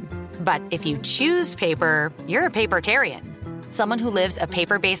human. But if you choose paper, you're a papertarian. Someone who lives a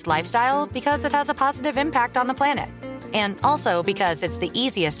paper-based lifestyle because it has a positive impact on the planet. And also because it's the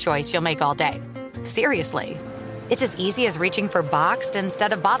easiest choice you'll make all day. Seriously. It's as easy as reaching for boxed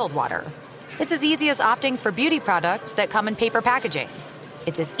instead of bottled water. It's as easy as opting for beauty products that come in paper packaging.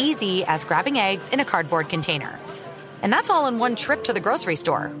 It's as easy as grabbing eggs in a cardboard container. And that's all in one trip to the grocery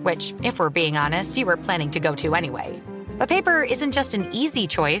store, which, if we're being honest, you were planning to go to anyway. But paper isn't just an easy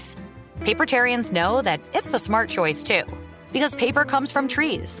choice. Papertarians know that it's the smart choice, too. Because paper comes from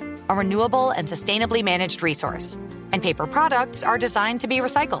trees, a renewable and sustainably managed resource. And paper products are designed to be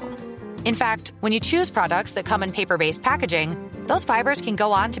recycled. In fact, when you choose products that come in paper-based packaging, those fibers can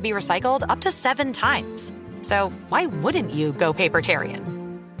go on to be recycled up to 7 times. So why wouldn't you go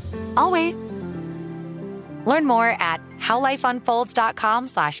papertarian? I'll wait. Learn more at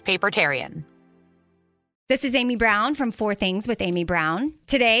howlifeunfolds.com/papertarian. This is Amy Brown from 4 Things with Amy Brown.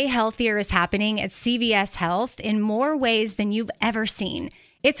 Today, healthier is happening at CVS Health in more ways than you've ever seen.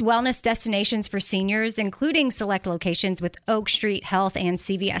 It's wellness destinations for seniors, including select locations with Oak Street Health and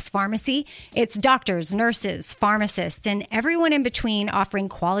CVS Pharmacy. It's doctors, nurses, pharmacists, and everyone in between offering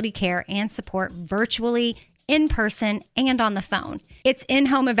quality care and support virtually, in person, and on the phone. It's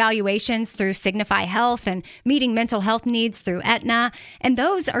in-home evaluations through Signify Health and meeting mental health needs through Aetna. And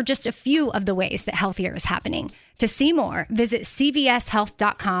those are just a few of the ways that healthier is happening. To see more, visit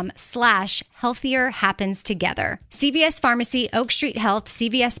cvshealth.com/healthier-happens-together. CVS Pharmacy, Oak Street Health,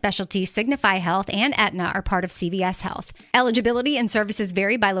 CVS Specialty, Signify Health, and Aetna are part of CVS Health. Eligibility and services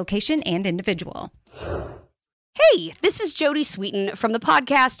vary by location and individual. Hey, this is Jody Sweeten from the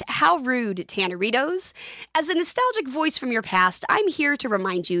podcast How Rude, Tanneritos. As a nostalgic voice from your past, I'm here to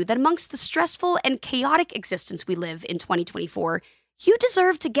remind you that amongst the stressful and chaotic existence we live in 2024, you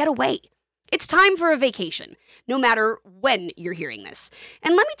deserve to get away. It's time for a vacation, no matter when you're hearing this.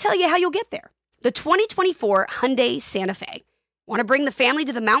 And let me tell you how you'll get there. The 2024 Hyundai Santa Fe. Want to bring the family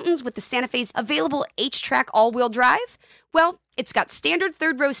to the mountains with the Santa Fe's available H-Track all-wheel drive? Well, it's got standard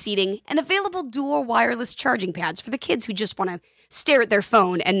third-row seating and available dual wireless charging pads for the kids who just want to stare at their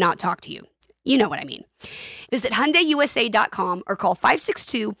phone and not talk to you. You know what I mean. Visit HyundaiUSA.com or call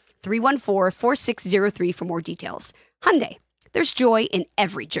 314-4603 for more details. Hyundai, there's joy in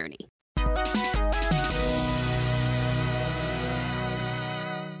every journey.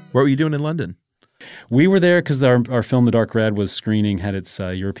 What were you doing in London? We were there because our film, The Dark Red, was screening, had its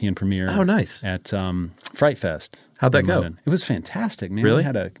European premiere. Oh, nice. At Fright Fest. How'd that go? London. It was fantastic, man. Really?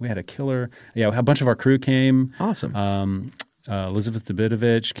 We had a killer. Yeah, a bunch of our crew came. Awesome. Elizabeth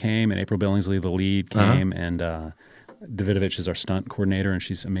Davidovich came, and April Billingsley, the lead, came, and Davidovich is our stunt coordinator, and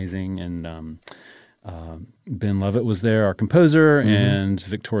she's amazing. And Ben Lovett was there, our composer, and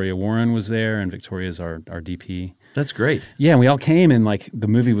Victoria Warren was there, and Victoria's our DP. That's great. Yeah, and we all came, and like the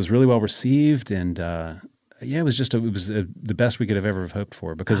movie was really well received, and it was just the best we could have ever hoped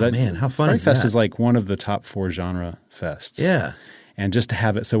for. Because man, how fun Fright is Fest that? is like one of the top 4 genre fests. Yeah, and just to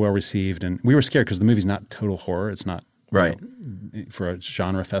have it so well received, and we were scared because the movie's not total horror; it's not right for a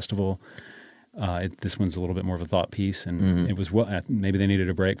genre festival. This one's a little bit more of a thought piece, and it was maybe they needed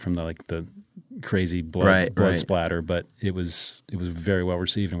a break from the crazy blood splatter, but it was very well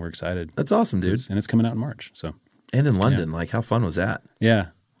received, and we're excited. That's awesome, dude. And it's coming out in March, so. And in London, like how fun was that? Yeah,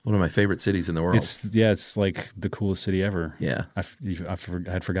 one of my favorite cities in the world. It's like the coolest city ever. Yeah, I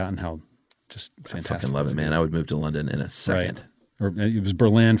had forgotten how just fantastic. I fucking love it, man. I would move to London in a second. Right. Or it was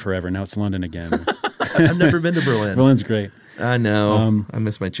Berlin forever. Now it's London again. I've never been to Berlin. Berlin's great. I know. I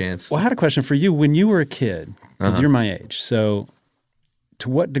missed my chance. Well, I had a question for you. When you were a kid, because you're my age, so to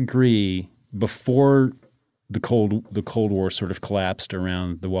what degree before the Cold War sort of collapsed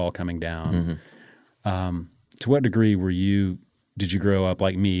around the wall coming down? To what degree did you grow up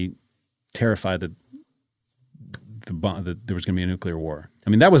like me, terrified that there was going to be a nuclear war? I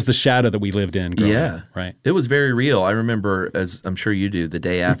mean, that was the shadow that we lived in growing up, right? It was very real. I remember, as I'm sure you do, the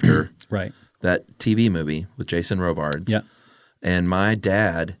day after that TV movie with Jason Robards. Yeah. And my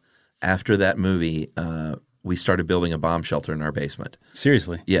dad, after that movie, we started building a bomb shelter in our basement.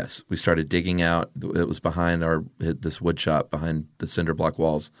 Seriously? Yes. We started digging out. It was behind this wood shop, behind the cinder block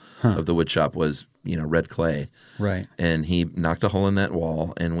walls of the wood shop was, red clay. Right. And he knocked a hole in that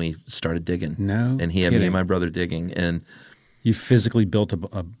wall, and we started digging. No And he had me and my brother digging. And you physically built a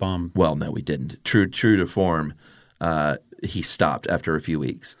bomb? Well, no, we didn't. True to form, he stopped after a few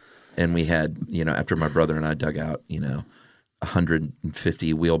weeks. And we had, after my brother and I dug out,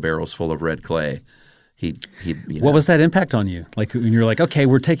 150 wheelbarrows full of red clay. What was that impact on you? Like when you're like, okay,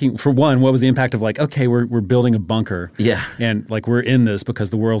 we're taking, for one, what was the impact of like, okay, we're building a bunker. Yeah. And like we're in this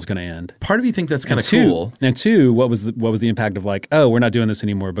because the world's going to end. Part of you think that's kind of cool. And two, what was the impact of like, oh, we're not doing this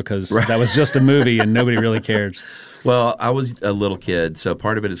anymore because that was just a movie and nobody really cares. Well, I was a little kid, so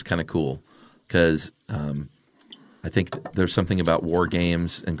part of it is kind of cool because I think there's something about war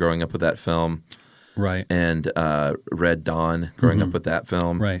games and growing up with that film. Right. And Red Dawn, growing up with that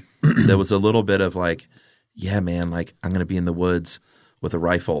film. Right. There was a little bit of like, yeah, man, like I'm going to be in the woods with a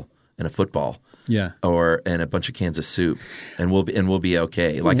rifle and a football. Yeah. And a bunch of cans of soup and we'll be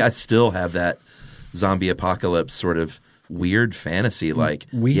okay. Like I still have that zombie apocalypse sort of weird fantasy like,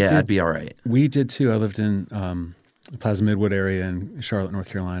 I'd be all right. We did too. I lived in the Plaza Midwood area in Charlotte, North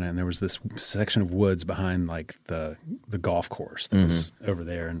Carolina, and there was this section of woods behind like the golf course that was over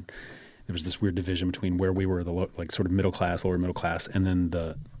there, and there was this weird division between where we were, the like sort of middle class, lower middle class, and then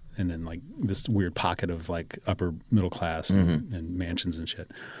like this weird pocket of like upper middle class and mansions and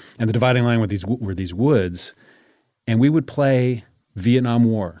shit. And the dividing line were these woods, and we would play Vietnam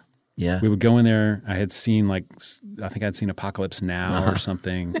War. Yeah, we would go in there. I think I'd seen Apocalypse Now or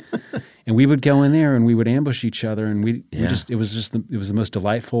something, and we would go in there and we would ambush each other, and it was the most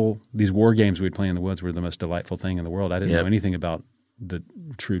delightful. These war games we'd play in the woods were the most delightful thing in the world. I didn't know anything about the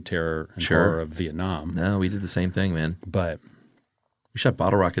true terror and horror of Vietnam. No, we did the same thing, man. But we shot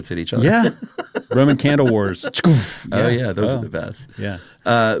bottle rockets at each other. Yeah. Roman candle wars. Oh, yeah. Those are the best. Yeah.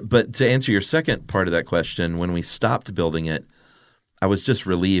 But to answer your second part of that question, when we stopped building it, I was just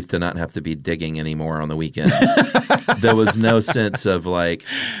relieved to not have to be digging anymore on the weekends. There was no sense of like,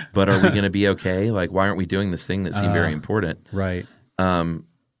 but are we going to be okay? Like, why aren't we doing this thing that seemed very important? Right.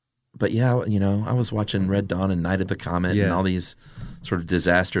 But yeah, I was watching Red Dawn and Night of the Comet and all these sort of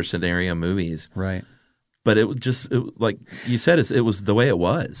disaster scenario movies. Right. But like you said, it was the way it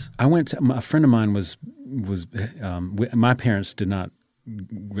was. A friend of mine was my parents did not,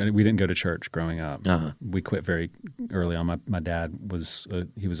 we didn't go to church growing up. Uh-huh. We quit very early on. My dad was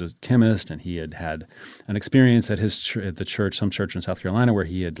he was a chemist, and he had an experience at the church, some church in South Carolina, where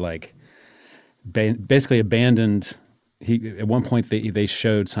he had like basically abandoned. At one point they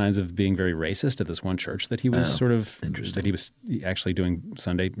showed signs of being very racist at this one church that he was that he was actually doing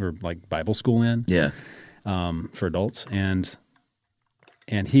Sunday or like Bible school in. Yeah. For adults, and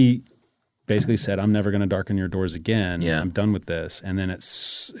he basically said, I'm never going to darken your doors again. Yeah. I'm done with this. And then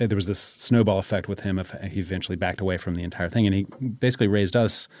there was this snowball effect with him. He eventually backed away from the entire thing. And he basically raised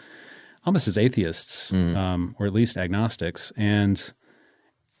us almost as atheists, or at least agnostics. And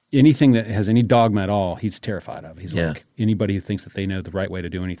anything that has any dogma at all, he's terrified of. He's like, anybody who thinks that they know the right way to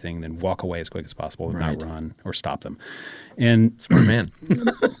do anything, then walk away as quick as possible and not run or stop them. And smart man.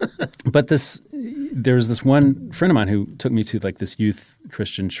 But there was this one friend of mine who took me to like this youth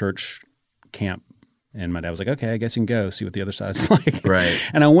Christian church camp, and my dad was like, okay, I guess you can go see what the other side's like. Right.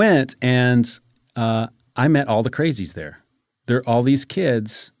 And I went, and I met all the crazies there. There are all these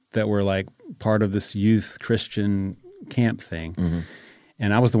kids that were like part of this youth Christian camp thing. Mm-hmm.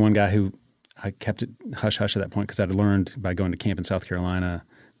 And I was the one guy who I kept it hush-hush at that point because I'd learned by going to camp in South Carolina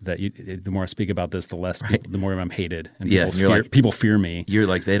that the more I speak about this, the more I'm hated. And people fear me. You're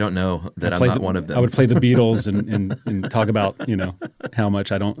like, they don't know that I'm not one of them. I would play the Beatles and talk about, how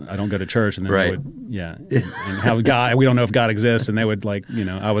much I don't go to church. And then they would, and how God, we don't know if God exists. And they would like,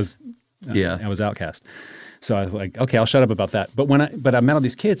 I was outcast. So I was like, okay, I'll shut up about that. But I met all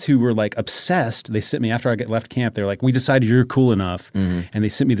these kids who were like obsessed. They sent me after I left camp. They're like, we decided you're cool enough, and they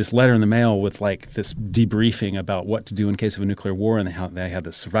sent me this letter in the mail with like this debriefing about what to do in case of a nuclear war, and they had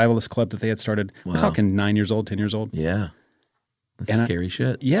this survivalist club that they had started. Wow. We're talking 9 years old, 10 years old. Yeah, that's scary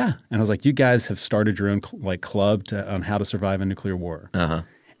shit. Yeah, and I was like, you guys have started your own like club on how to survive a nuclear war,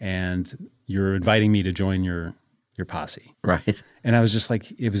 and you're inviting me to join your posse, right? And I was just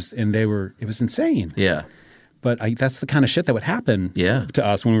like, it was insane. Yeah. But that's the kind of shit that would happen to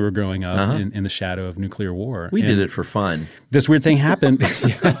us when we were growing up in the shadow of nuclear war. We did it for fun. This weird thing happened.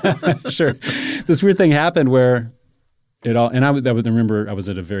 Sure. This weird thing happened where it all – and I would remember I was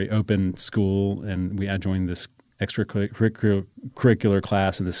at a very open school, and I joined this extracurricular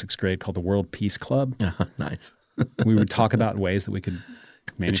class in the 6th grade called the World Peace Club. Nice. We would talk about ways that we could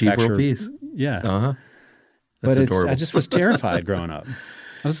manufacture – achieve world peace. Yeah. That's adorable. I just was terrified growing up.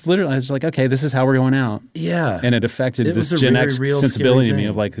 I was like, okay, this is how we're going out. Yeah. And it affected this Gen X sensibility in me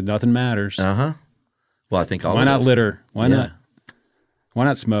of like, nothing matters. Well, I think Why not litter? Why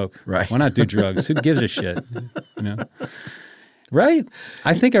not smoke? Right. Why not do drugs? Who gives a shit? Right?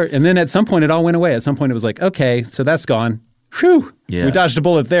 I think and then at some point it all went away. At some point it was like, okay, so that's gone. Whew. Yeah. We dodged a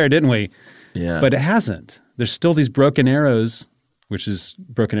bullet there, didn't we? Yeah. But it hasn't. There's still these broken arrows, which is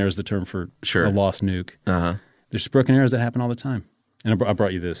broken arrows the term for a lost nuke. There's broken arrows that happen all the time. And I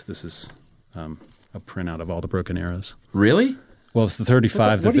brought you this. This is a printout of all the broken arrows. Really? Well, it's the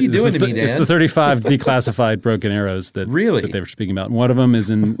 35. What are you doing to me, Dan? It's the 35 declassified broken arrows that they were speaking about. And one of them is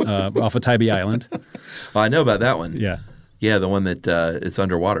off of Tybee Island. Well, I know about that one. Yeah. Yeah, the one that it's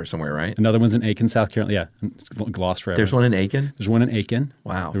underwater somewhere, right? Another one's in Aiken, South Carolina. Yeah, it's lost forever. There's one in Aiken? There's one in Aiken.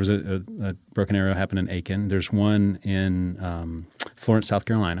 Wow. There was a broken arrow happened in Aiken. There's one in Florence, South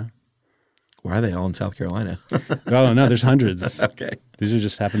Carolina. Why are they all in South Carolina? Oh, no, there's hundreds. Okay. These are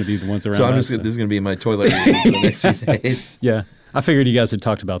just happen to be the ones around so us. This is going to be my toilet for the next few days. Yeah. I figured you guys had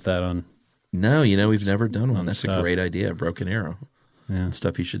talked about that on... No, we've never done one. That's a great idea, Broken Arrow. Yeah.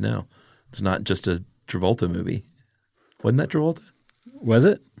 Stuff you should know. It's not just a Travolta movie. Wasn't that Travolta? Was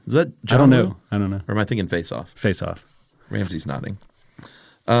it? Is that John I don't Woo? know. I don't know. Or am I thinking Face Off? Face Off. Ramsey's nodding.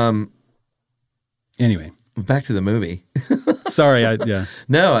 Anyway. Back to the movie. Sorry,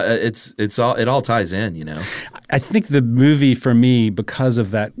 No, it all ties in, I think the movie for me, because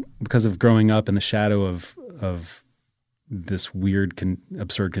of growing up in the shadow of this weird,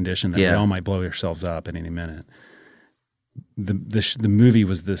 absurd condition that we all might blow ourselves up at any minute. The movie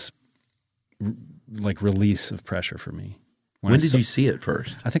was this like release of pressure for me. When did you see it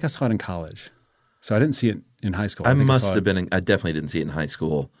first? I think I saw it in college, so I didn't see it in high school. I definitely didn't see it in high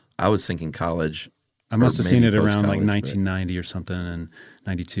school. I was thinking college. I must have seen it around like 1990 or something, and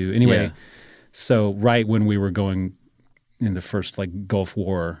 92. Anyway, so right when we were going in the first like Gulf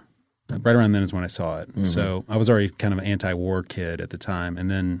War, right around then is when I saw it. Mm-hmm. So I was already kind of an anti-war kid at the time. And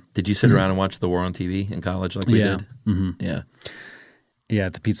then did you sit around and watch the war on TV in college like we did? Mm-hmm. Yeah. Yeah,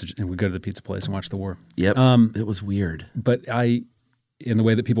 at the pizza, and we'd go to the pizza place and watch the war. Yep. It was weird. But in the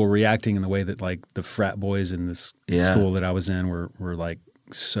way that people were reacting, in the way that like the frat boys in this school that I was in were like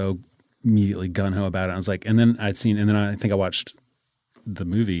so immediately gung-ho about it. I was like, and then I think I watched the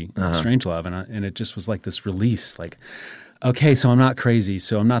movie Strangelove, and it just was like this release, like, okay, so I'm not crazy,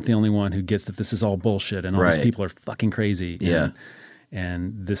 so I'm not the only one who gets that this is all bullshit and all these people are fucking crazy.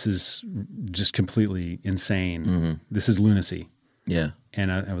 And this is just completely insane. Mm-hmm. This is lunacy. Yeah.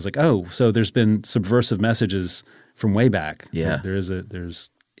 And I was like, oh, so there's been subversive messages from way back. Yeah.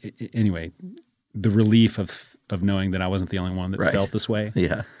 Anyway, the relief of knowing that I wasn't the only one that felt this way.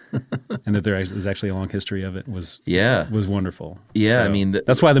 Yeah. and that there is actually a long history of it was wonderful. Yeah, so I mean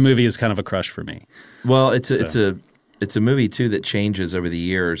that's why the movie is kind of a crush for me. Well, it's a movie too that changes over the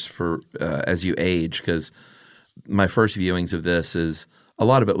years for as you age, because my first viewings of this is a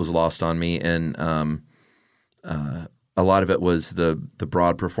lot of it was lost on me, and a lot of it was the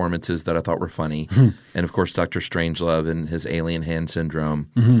broad performances that I thought were funny, and of course Dr. Strangelove and his alien hand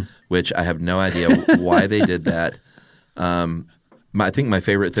syndrome, which I have no idea why they did that. I think my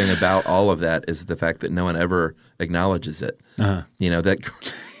favorite thing about all of that is the fact that no one ever acknowledges it. Uh-huh. You know, that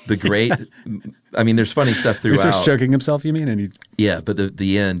the great. I mean, there's funny stuff throughout. He starts choking himself. You mean? But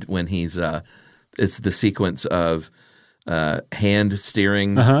the end when he's it's the sequence of. Hand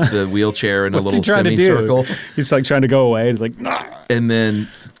steering the wheelchair in a little semicircle. He's like trying to go away. He's like, nah. And then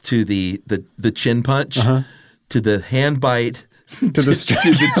to the chin punch, to the hand bite, to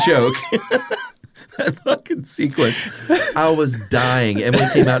the choke. That fucking sequence. I was dying. And when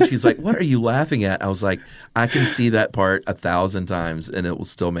it came out, she's like, "What are you laughing at?" I was like, "I can see that part 1,000 times, and it will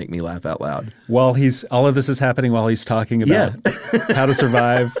still make me laugh out loud." While all of this is happening while he's talking about how to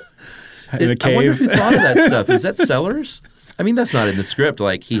survive. In a cave. I wonder if you thought of that stuff. Is that Sellers? I mean, that's not in the script.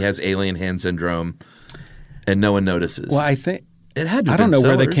 Like, he has alien hand syndrome, and no one notices. Well, I think it had to. I don't know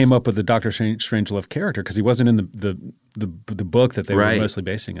where they came up with the Dr. Strangelove character, because he wasn't in the book that they were mostly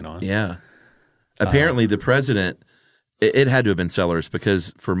basing it on. Yeah. Apparently, the president. It had to have been Sellers,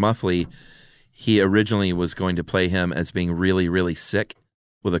 because for Muffley, he originally was going to play him as being really, really sick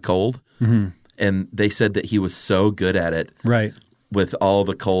with a cold, and they said that he was so good at it, right. With all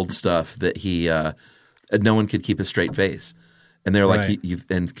the cold stuff that he, no one could keep a straight face, and they're like,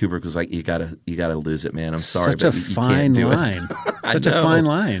 and Kubrick was like, you gotta lose it, man. I'm sorry, but you can't do it. Such a fine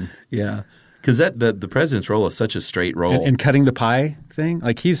line. Yeah, because the president's role is such a straight role, and cutting the pie thing,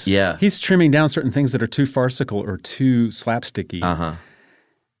 like he's trimming down certain things that are too farcical or too slapsticky.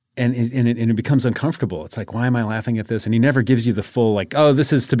 And it becomes uncomfortable. It's like, why am I laughing at this? And he never gives you the full, like, oh,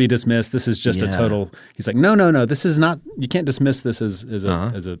 this is to be dismissed. This is just a total. He's like, no, this is not. You can't dismiss this as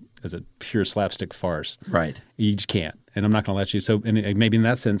a pure slapstick farce. Right. You just can't. And I'm not going to let you. So, and maybe in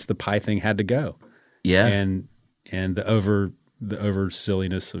that sense, the pie thing had to go. Yeah. And the over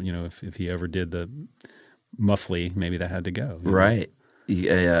silliness of, if he overdid the Muffley, maybe that had to go. Right.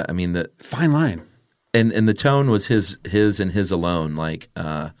 Yeah. I mean, the fine line. And the tone was his and his alone, like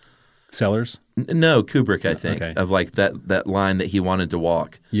Sellers? No, Kubrick, I think, of like that line that he wanted to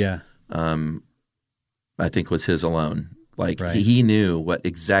walk. Yeah, I think was his alone. Like he knew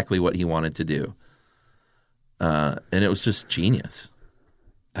exactly what he wanted to do, and it was just genius.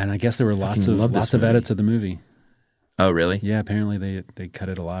 And I guess there were lots of edits of the movie. Oh, really? Yeah, apparently they cut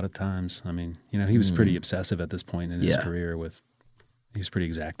it a lot of times. I mean, he was pretty obsessive at this point in his career. He was pretty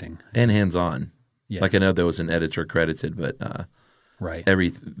exacting and hands-on. Yeah. Like, I know there was an editor credited, but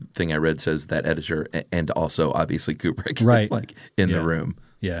everything I read says that editor and also obviously Kubrick, like in the room,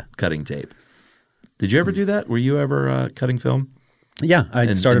 cutting tape. Did you ever do that? Were you ever cutting film? Yeah,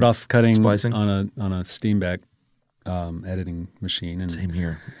 I started off cutting splicing? on a Steenbeck editing machine. And same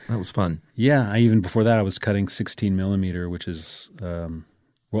here. That was fun. Yeah, even before that I was cutting 16 millimeter, which is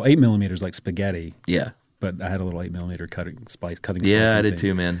 8 millimeters like spaghetti. Yeah. But I had a little 8 millimeter cutting. Yeah, I did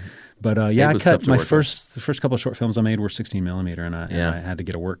too, man. But I cut the first couple of short films I made were 16 millimeter, and I had to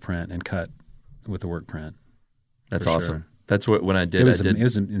get a work print and cut with the work print. That's awesome. Sure. That's when I did. It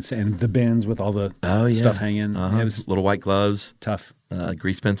was insane. The bins with all the stuff hanging. It was little white gloves, tough.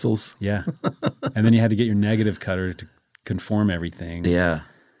 Grease pencils. Yeah, and then you had to get your negative cutter to conform everything. Yeah,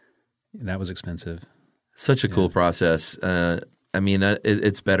 that was expensive. Such a cool process. I mean,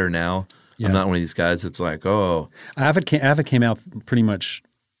 it's better now. Yeah. I'm not one of these guys that's like, oh. Avid came out pretty much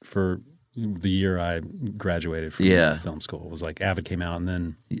for the year I graduated from film school. It was like Avid came out and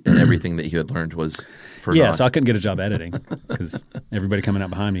then... And everything that you had learned was for naught. So I couldn't get a job editing because everybody coming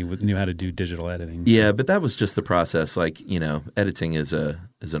out behind me knew how to do digital editing. Yeah, so. But that was just the process. Like, editing is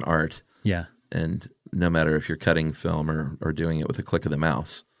an art. Yeah. And no matter if you're cutting film or doing it with a click of the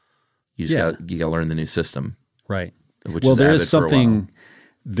mouse, you just got to learn the new system. Right.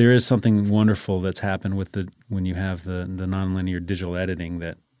 There is something wonderful that's happened with when you have the nonlinear digital editing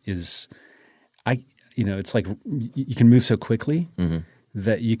that is, it's like you can move so quickly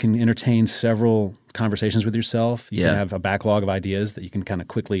that you can entertain several conversations with yourself. You can have a backlog of ideas that you can kind of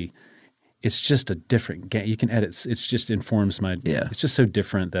quickly. It's just a different game. You can edit. It just informs my. Yeah. It's just so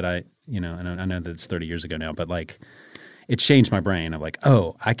different that and I know that it's 30 years ago now, but like, it changed my brain. I'm like,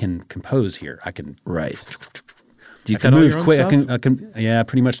 oh, I can compose here. I can Do you cut all your own stuff? I can,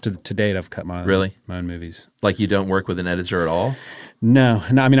 pretty much to date I've cut my own movies. Like you don't work with an editor at all? No.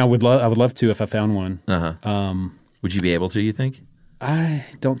 I mean, I would love to if I found one. Would you be able to? You think? I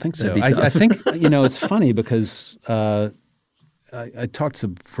don't think so. I think, it's funny because I talked to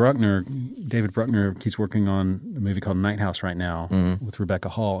Bruckner, David Bruckner. He's working on a movie called Night House right now with Rebecca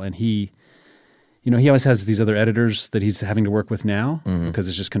Hall. And he always has these other editors that he's having to work with now because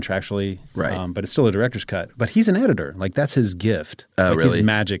it's just contractually. Right. But it's still a director's cut. But he's an editor. Like, that's his gift. Oh, really? He's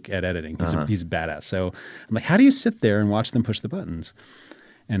magic at editing. He's badass. So I'm like, how do you sit there and watch them push the buttons?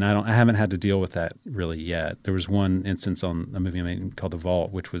 And I haven't had to deal with that really yet. There was one instance on a movie I made called The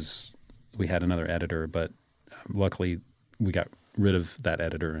Vault, which was we had another editor, but luckily we got rid of that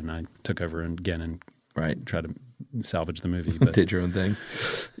editor and I took over again and tried to salvage the movie. But, did your own thing.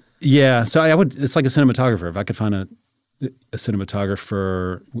 Yeah, so I would. It's like a cinematographer. If I could find a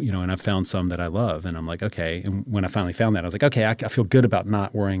cinematographer, and I found some that I love, and I'm like, okay. And when I finally found that, I was like, okay, I feel good about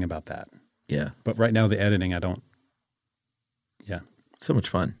not worrying about that. Yeah. But right now, the editing, I don't. Yeah. So much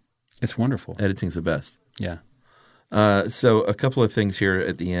fun. It's wonderful. Editing's the best. Yeah. So a couple of things here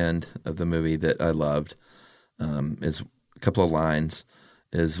at the end of the movie that I loved is a couple of lines.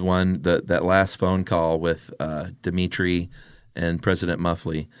 Is one, that last phone call with Dimitri and President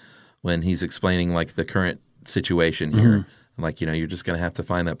Muffley when he's explaining like the current situation here. Like, you're just going to have to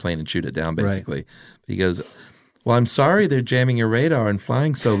find that plane and shoot it down, basically. Right. He goes, well, I'm sorry they're jamming your radar and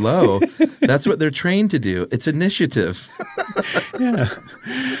flying so low. That's what they're trained to do. It's initiative. Yeah.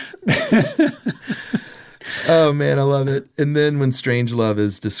 Oh, man, I love it. And then when Strangelove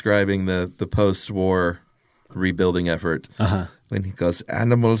is describing the post-war rebuilding effort, when he goes,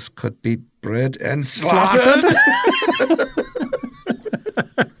 animals could be bred and slaughtered.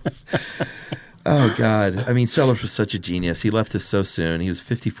 Oh, God. I mean, Sellers was such a genius. He left us so soon. He was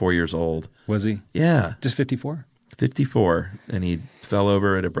 54 years old. Was he? Yeah. Just 54? 54. And he fell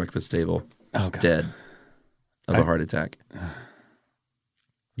over at a breakfast table, dead of a heart attack.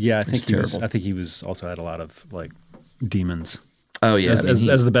 Yeah, I think he was also had a lot of like demons. Oh yeah,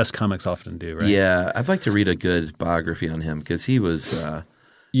 as the best comics often do, right? Yeah, I'd like to read a good biography on him because he was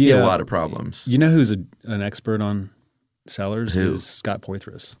he had a lot of problems. You know who's an expert on Sellers? Who? Is Scott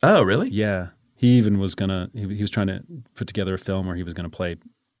Poitras. Oh really? Yeah, he even was he was trying to put together a film where he was going to play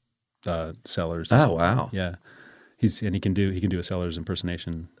Sellers. Oh wow. Yeah. He can do a Sellers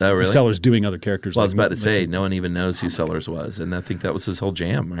impersonation. Oh, really? Sellers doing other characters. Well, I was about to say, no one even knows who Sellers was, and I think that was his whole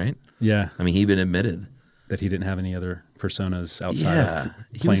jam, right? Yeah. I mean, he even admitted that he didn't have any other personas outside of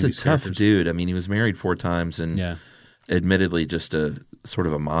playing he was a tough characters. dude. I mean, he was married 4 times and admittedly just a sort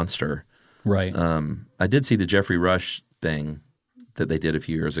of a monster. Right. I did see the Jeffrey Rush thing that they did a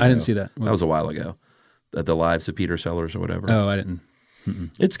few years ago. I didn't see that. That was a while ago. The Lives of Peter Sellers or whatever. Oh, I didn't.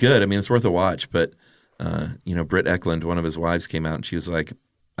 It's good. I mean, it's worth a watch, but Britt Eklund, one of his wives, came out and she was like,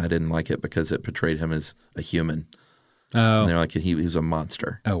 I didn't like it because it portrayed him as a human. Oh. And they're like, he was a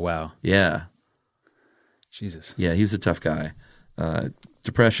monster. Oh, wow. Yeah. Jesus. Yeah, he was a tough guy.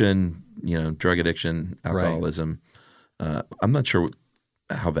 Depression, drug addiction, alcoholism. Right. I'm not sure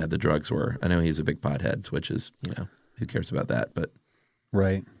how bad the drugs were. I know he was a big pothead, which is, who cares about that? But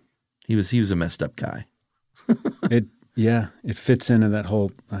right. He was a messed up guy. It fits into that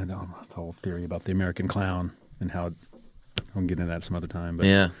whole theory about the American clown and how I'll get into that some other time. But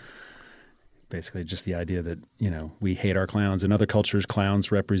yeah, basically just the idea that we hate our clowns. In other cultures, clowns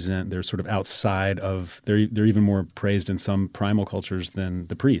they're sort of outside of they're even more praised in some primal cultures than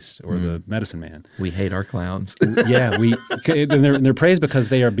the priest or the medicine man. We hate our clowns. Yeah, and they're praised because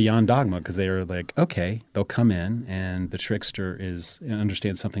they are beyond dogma, because they are like, okay, they'll come in and the trickster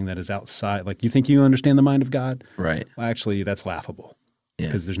understands something that is outside. Like, you think you understand the mind of God? Right. Well, actually, that's laughable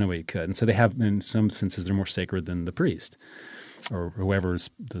because there's no way you could. And so they have, in some senses, they're more sacred than the priest or whoever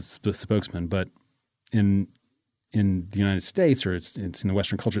is the spokesman. But in the United States, or it's in the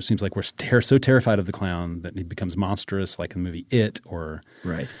Western culture, it seems like we're so terrified of the clown that he becomes monstrous, like in the movie It, or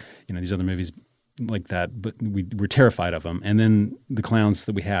these other movies like that. But we're terrified of them. And then the clowns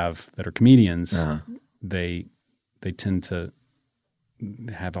that we have that are comedians, they tend to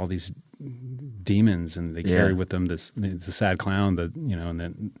have all these demons, and they carry with them the sad clown, and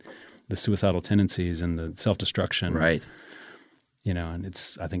then the suicidal tendencies and the self-destruction, right? And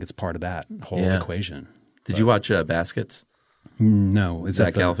I think it's part of that whole equation. Did you watch Baskets? No. Is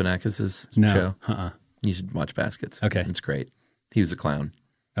Zach Galifianakis' show? You should watch Baskets. Okay. It's great. He was a clown.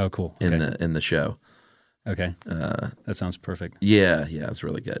 Oh, cool. In the show. Okay. That sounds perfect. Yeah, it was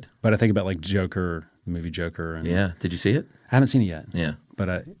really good. But I think about like Joker, the movie Joker. And yeah. Did you see it? I haven't seen it yet. Yeah.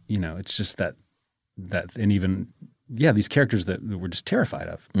 But it's just that and even these characters that we're just terrified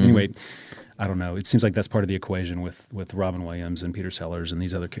of. Mm-hmm. Anyway, I don't know. It seems like that's part of the equation with Robin Williams and Peter Sellers and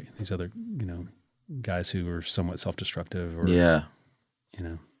these other guys who are somewhat self-destructive. Or, yeah.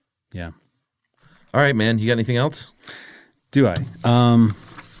 Yeah. All right, man. You got anything else? Do I?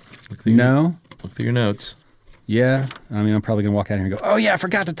 No. Look through your notes. Yeah. I mean, I'm probably going to walk out here and go, oh, yeah, I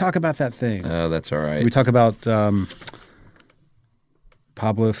forgot to talk about that thing. Oh, that's all right. Did we talk about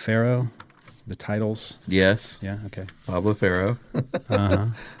Pablo Ferro, the titles? Yes. Yeah, okay. Pablo Ferro. I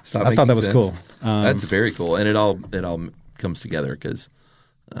thought that was cool. That's very cool. And it all comes together because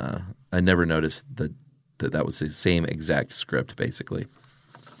I never noticed that was the same exact script, basically.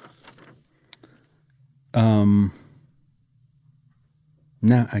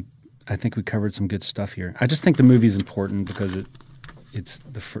 No, I think we covered some good stuff here. I just think the movie's important because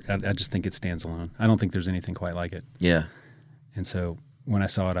I just think it stands alone. I don't think there's anything quite like it. Yeah. And so when I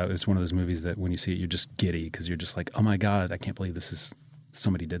saw it, it's one of those movies that when you see it, you're just giddy because you're just like, oh my God, I can't believe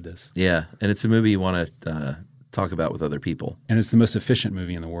somebody did this. Yeah, and it's a movie you want to talk about with other people. And it's the most efficient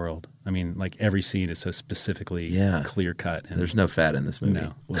movie in the world. I mean, like every scene is so specifically clear cut. And there's no fat in this movie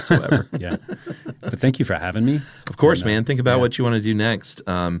whatsoever. Yeah. But thank you for having me. Of course, man. Think about what you want to do next.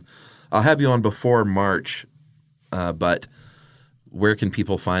 I'll have you on before March, but where can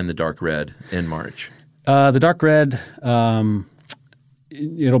people find The Dark Red in March? The Dark Red,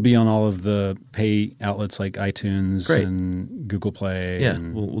 it'll be on all of the pay outlets like iTunes and Google Play. Yeah,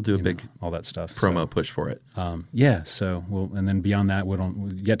 and, we'll do a big all that stuff promo push for it. So and then beyond that,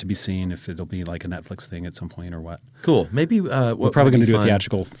 we'll yet to be seen if it'll be like a Netflix thing at some point or what. Cool. Maybe we're probably going to do a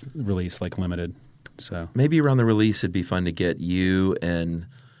theatrical release, like limited. So maybe around the release, it'd be fun to get you and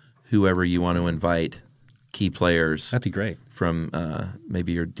whoever you want to invite, key players. That'd be great. From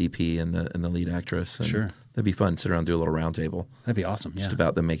maybe your DP and the lead actress. And sure. That'd be fun. Sit around and do a little round table. That'd be awesome. Just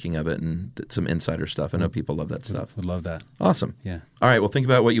about the making of it and some insider stuff. I know people love that stuff. Would love that. Awesome. Yeah. All right. Well, think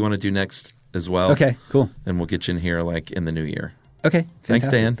about what you want to do next as well. Okay, cool. And we'll get you in here like in the new year. Okay. Fantastic. Thanks,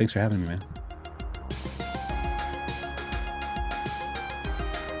 Dan. Thanks for having me, man.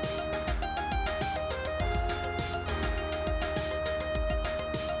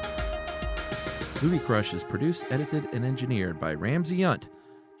 Movie Crush is produced, edited, and engineered by Ramsey Yunt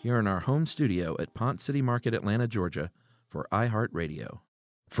here in our home studio at Pont City Market, Atlanta, Georgia, for iHeartRadio.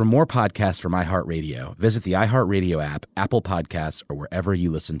 For more podcasts from iHeartRadio, visit the iHeartRadio app, Apple Podcasts, or wherever you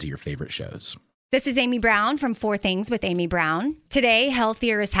listen to your favorite shows. This is Amy Brown from 4 Things with Amy Brown. Today,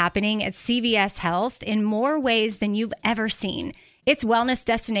 healthier is happening at CVS Health in more ways than you've ever seen. It's wellness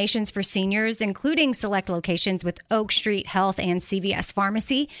destinations for seniors, including select locations with Oak Street Health and CVS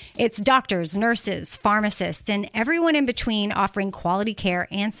Pharmacy. It's doctors, nurses, pharmacists, and everyone in between offering quality care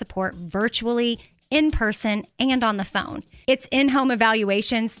and support virtually, in person, and on the phone. It's in-home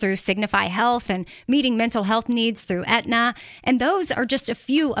evaluations through Signify Health and meeting mental health needs through Aetna. And those are just a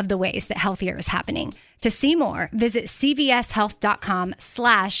few of the ways that healthier is happening. To see more, visit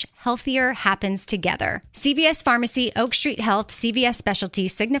cvshealth.com/healthier happens together. CVS Pharmacy, Oak Street Health, CVS Specialty,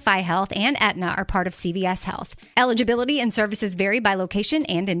 Signify Health, and Aetna are part of CVS Health. Eligibility and services vary by location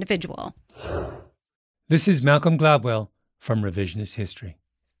and individual. This is Malcolm Gladwell from Revisionist History.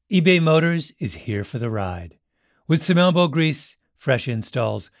 eBay Motors is here for the ride. With some elbow grease, fresh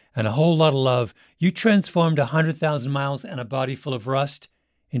installs, and a whole lot of love, you transformed 100,000 miles and a body full of rust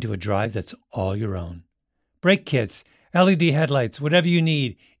into a drive that's all your own. Brake kits, LED headlights, whatever you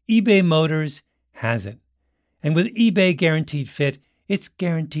need, eBay Motors has it. And with eBay Guaranteed Fit, it's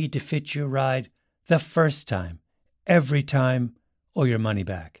guaranteed to fit your ride the first time, every time, or your money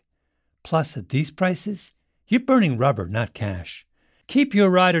back. Plus, at these prices, you're burning rubber, not cash. Keep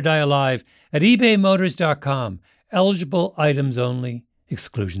your ride or die alive at ebaymotors.com. Eligible items only.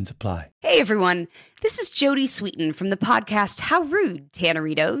 Exclusions apply. Hey everyone, this is Jody Sweeten from the podcast How Rude,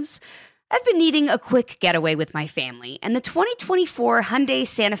 Tanneritos. I've been needing a quick getaway with my family, and the 2024 Hyundai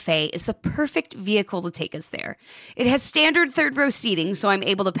Santa Fe is the perfect vehicle to take us there. It has standard third-row seating, so I'm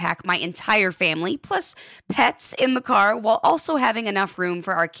able to pack my entire family, plus pets, in the car, while also having enough room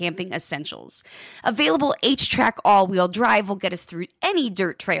for our camping essentials. Available H-Track all-wheel drive will get us through any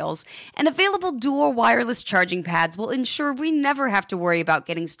dirt trails, and available dual wireless charging pads will ensure we never have to worry about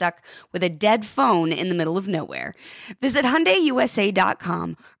getting stuck with a dead phone in the middle of nowhere. Visit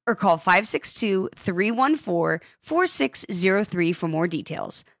HyundaiUSA.com or call 562-314-4603 for more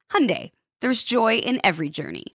details. Hyundai, there's joy in every journey.